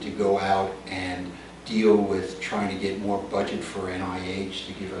willing to go out and deal with trying to get more budget for NIH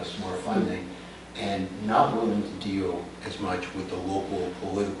to give us more funding, and not willing to deal as much with the local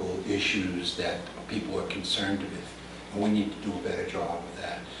political issues that people are concerned with. And we need to do a better job of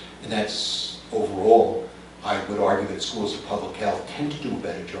that. And that's, overall, I would argue that schools of public health tend to do a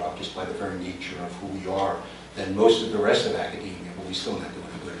better job just by the very nature of who we are than most of the rest of academia, but we're still not doing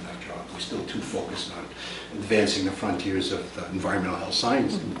a good enough job. We're still too focused on advancing the frontiers of environmental health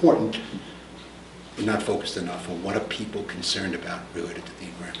science. Important, but not focused enough on what are people concerned about related to the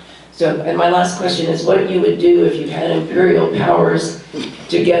environment. So, and my last question is what you would do if you had imperial powers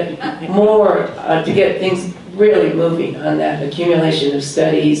to get more, to get things really moving on that accumulation of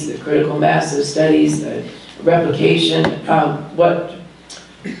studies, the critical mass of studies, the replication,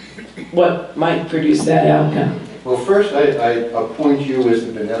 what might produce that outcome? Well, first, I appoint you as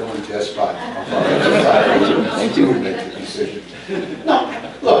the benevolent despot of our society to make the decision. No,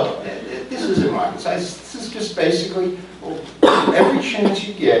 look, this isn't rocket science. This is just basically, every chance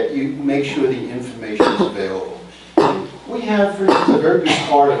you get, you make sure the information is available. We have, for instance, a very big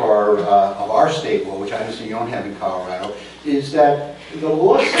part of our state law, which I understand you don't have in Colorado, is that the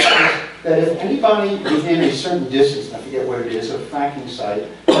law says that if anybody within a certain distance, and I forget what it is, of a fracking site,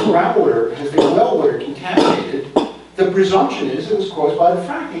 the groundwater has been well water contaminated, the presumption is it was caused by the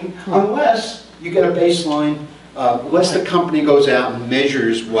fracking, unless you get a baseline, unless the company goes out and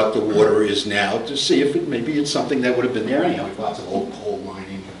measures what the water is now to see if maybe it's something that would have been there anyhow. Like lots of old coal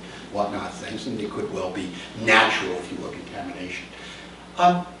mining and whatnot things, and they could well be natural, if you will, contamination.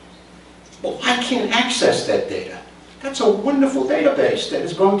 Well, I can't access that data. That's a wonderful database that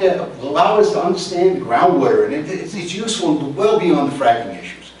is going to allow us to understand groundwater, and it's useful well beyond the fracking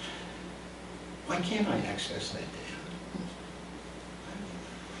issues. Why can't I access that data?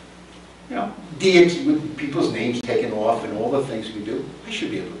 You know, DX with people's names taken off and all the things we do, I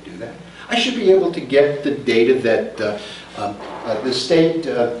should be able to do that. I should be able to get the data that the state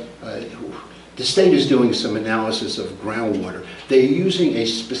is doing some analysis of groundwater. They're using a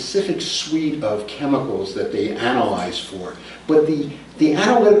specific suite of chemicals that they analyze for. But the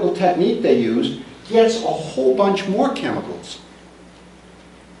analytical technique they use gets a whole bunch more chemicals.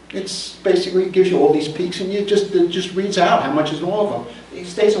 It's basically gives you all these peaks, and it just reads out how much is in all of them. The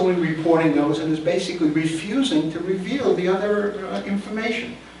state's only reporting those and is basically refusing to reveal the other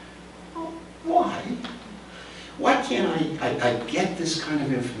information. Why? Why can't I get this kind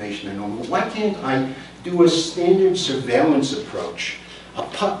of information in normal? Why can't I do a standard surveillance approach? A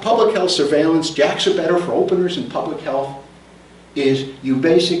public health surveillance, JACs are better for openers in public health, is you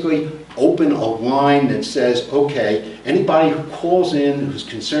basically open a line that says, okay, anybody who calls in who's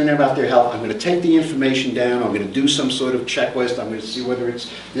concerned about their health, I'm going to take the information down, I'm going to do some sort of checklist, I'm going to see whether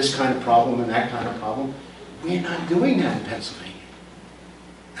it's this kind of problem and that kind of problem. We're not doing that in Pennsylvania.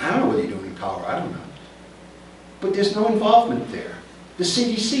 I don't know whether you're doing it in Colorado, I don't know. But there's no involvement there. The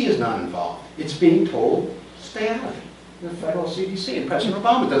CDC is not involved. It's being told, stay out of it. The federal CDC. And President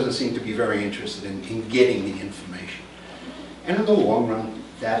Obama doesn't seem to be very interested in getting the information. And in the long run,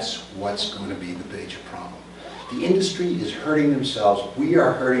 that's what's going to be the major problem. The industry is hurting themselves. We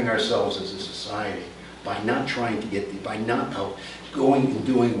are hurting ourselves as a society by not trying to get, by not going and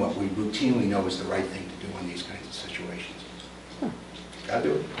doing what we routinely know is the right thing to do in these kinds of situations. Gotta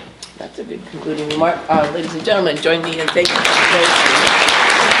do it. That's a good concluding remark. Ladies and gentlemen, join me in thanking you.